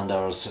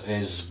Highlanders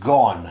is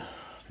gone.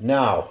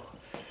 Now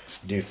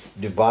the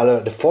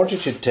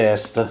Fortitude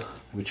test,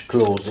 which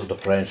closed the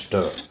French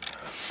turn.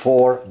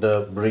 For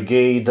the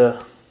brigade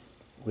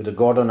with the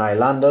Gordon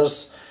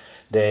Highlanders,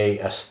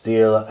 they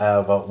still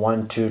have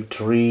 1, 2,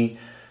 3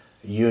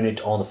 unit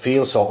on the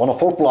field, so on a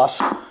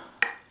 4+,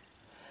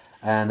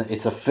 and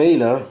it's a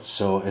failure,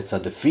 so it's a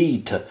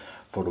defeat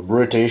for the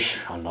British,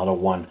 another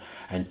one,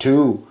 and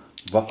 2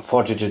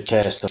 Fortitude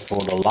test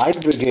for the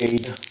light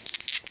brigade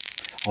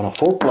on a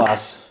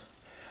 4+,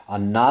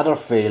 another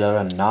failure,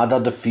 another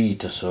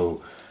defeat,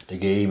 so the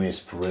game is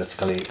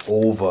practically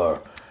over.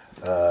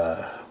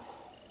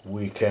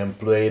 We can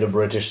play the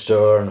British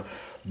turn,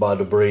 but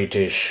the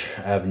British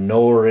have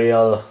no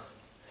real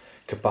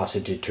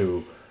capacity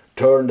to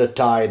turn the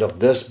tide of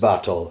this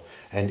battle,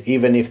 and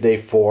even if they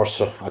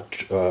force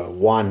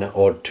 1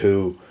 or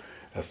 2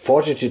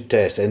 Fortitude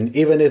tests, and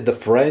even if the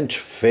French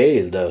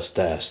fail those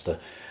tests,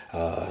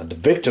 the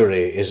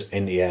victory is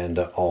in the end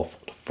of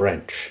the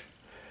French.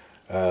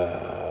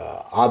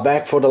 I'll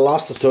back for the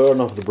last turn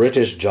of the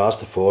British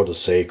just for the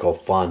sake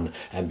of fun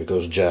and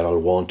because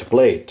Gerald wants to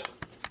play it.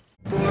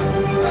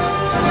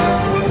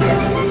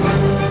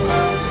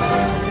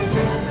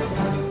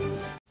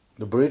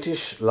 The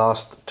British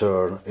last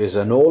turn is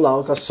an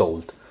all-out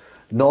assault.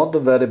 Not the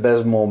very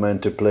best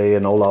moment to play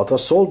an all-out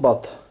assault,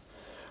 but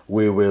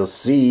we will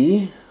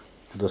see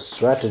the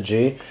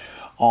strategy.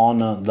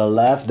 On the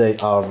left they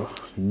are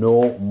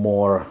no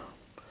more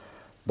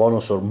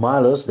bonus or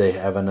malus, they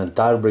have an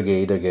entire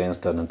brigade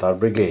against an entire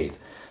brigade.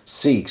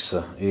 6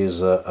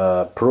 is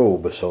a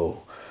probe,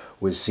 so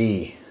we'll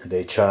see.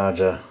 They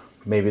charge,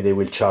 maybe they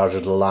will charge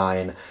the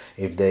line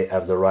if they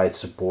have the right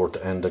support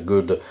and a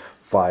good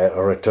fire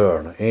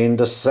return. In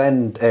the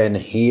center, and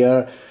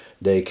here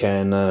they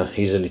can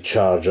easily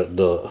charge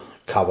the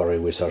cavalry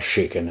which are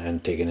shaken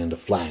and taken in the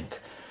flank.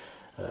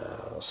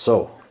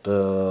 So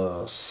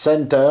the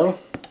center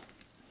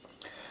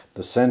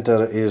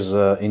is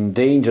in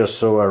danger,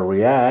 so I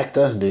react.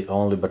 The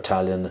only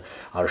battalion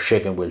are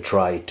shaken will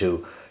try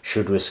to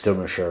shoot with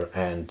skirmisher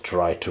and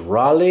try to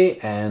rally,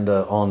 and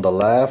on the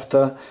left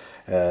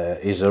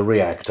is a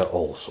reactor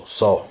also.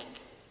 So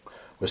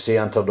we see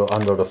under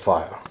the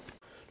fire.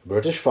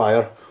 British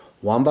fire,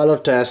 1 valor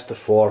test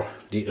for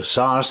the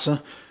Hussars,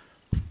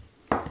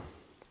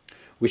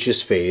 which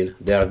is failed.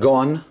 They are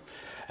gone,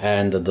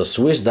 and the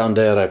Swiss down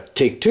there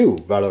take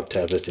 2 valor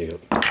tests,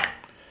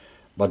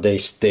 but they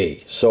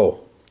stay.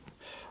 So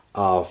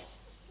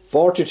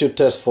Fortitude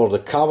test for the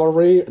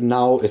cavalry.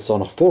 Now it's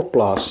on a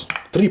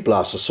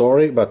 3+,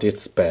 sorry, but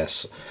it's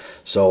pass.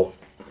 So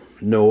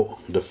no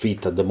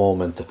defeat at the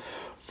moment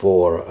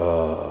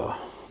for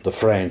the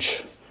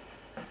French.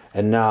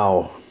 And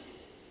now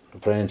the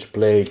French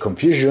play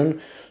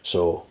confusion,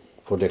 so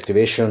for the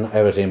activation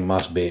everything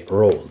must be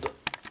rolled.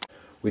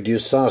 With the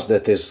Hussars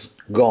that is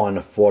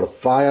gone for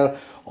fire,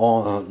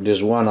 on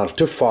this one are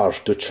too far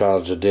to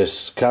charge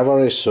this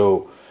cavalry,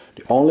 so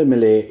the only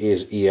melee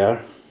is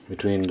here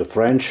between the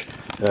French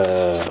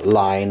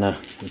line,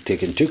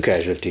 taking 2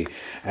 casualty,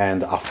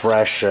 and a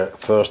fresh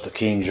 1st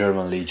King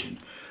German Legion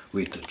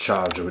with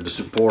charge with the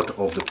support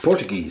of the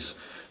Portuguese.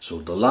 So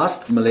the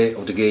last melee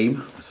of the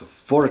game is a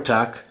 4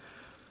 attack,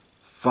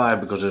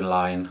 5 because in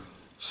line,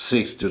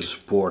 6 to the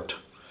support,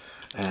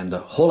 and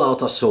whole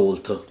out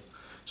assault,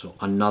 so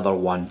another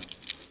one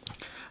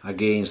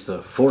against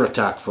the 4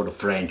 attack for the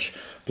French,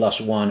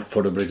 +1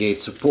 for the brigade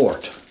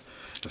support.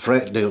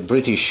 The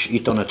British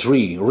hit on a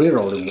 3,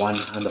 rerolling 1,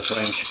 and the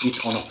French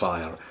hit on a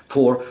fire,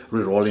 4,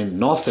 rerolling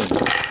nothing.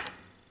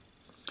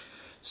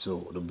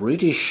 So the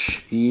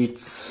British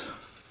hits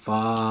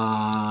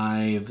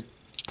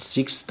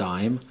 6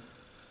 times,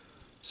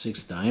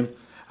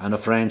 and the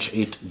French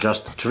hit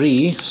just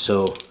 3,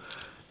 so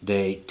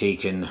they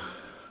taken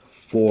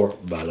 4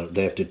 valor.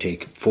 They have to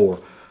take 4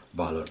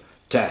 valor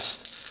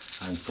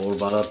tests, and 4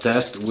 valor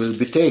tests will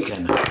be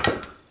taken.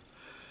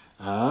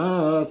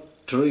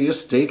 3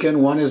 is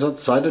taken, 1 is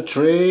outside the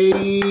tray,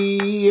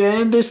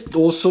 and this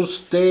also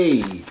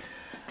stay.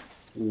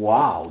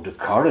 Wow, the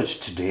courage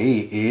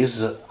today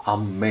is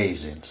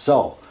amazing.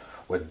 So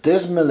with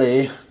this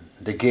melee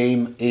the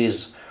game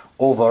is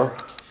over.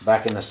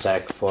 Back in a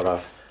sec for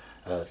a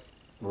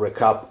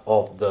recap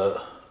of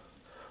the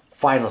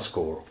final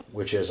score,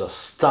 which is a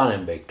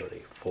stunning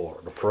victory for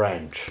the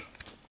French.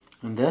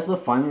 And that's the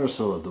final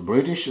result. The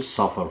British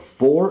suffer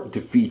 4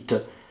 defeats,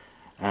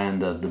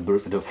 and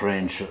the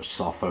French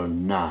suffer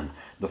none.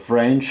 The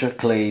French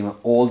claim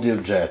all the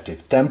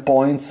objective, 10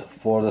 points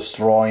for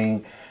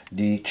destroying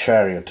the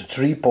chariot,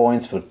 3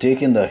 points for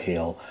taking the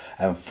hill,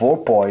 and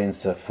 4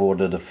 points for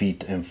the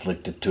defeat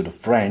inflicted to the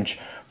French,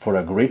 for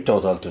a great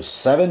total to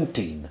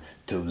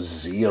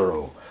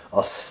 17-0.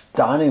 A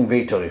stunning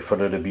victory for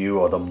the debut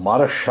of the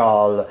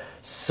Mareschal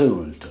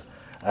Soult.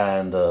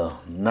 And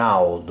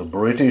now the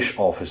British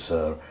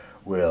officer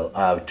will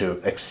have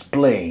to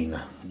explain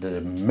the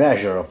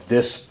measure of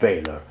this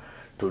failure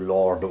to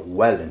Lord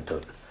Wellington.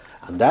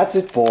 And that's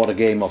it for the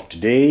game of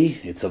today.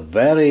 It's a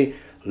very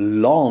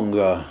long,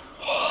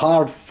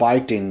 hard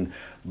fighting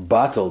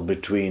battle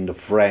between the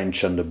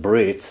French and the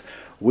Brits,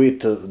 with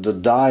the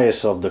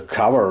dice of the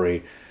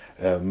cavalry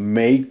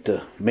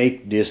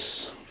make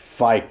this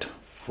fight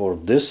for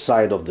this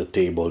side of the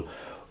table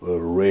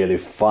really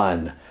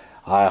fun.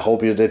 I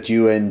hope that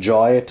you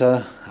enjoy it,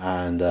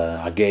 and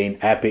again,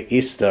 happy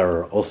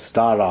Easter,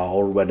 Ostara,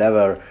 or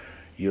whatever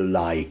you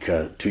like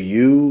to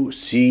you.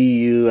 See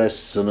you as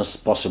soon as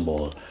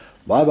possible.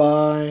 Bye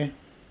bye.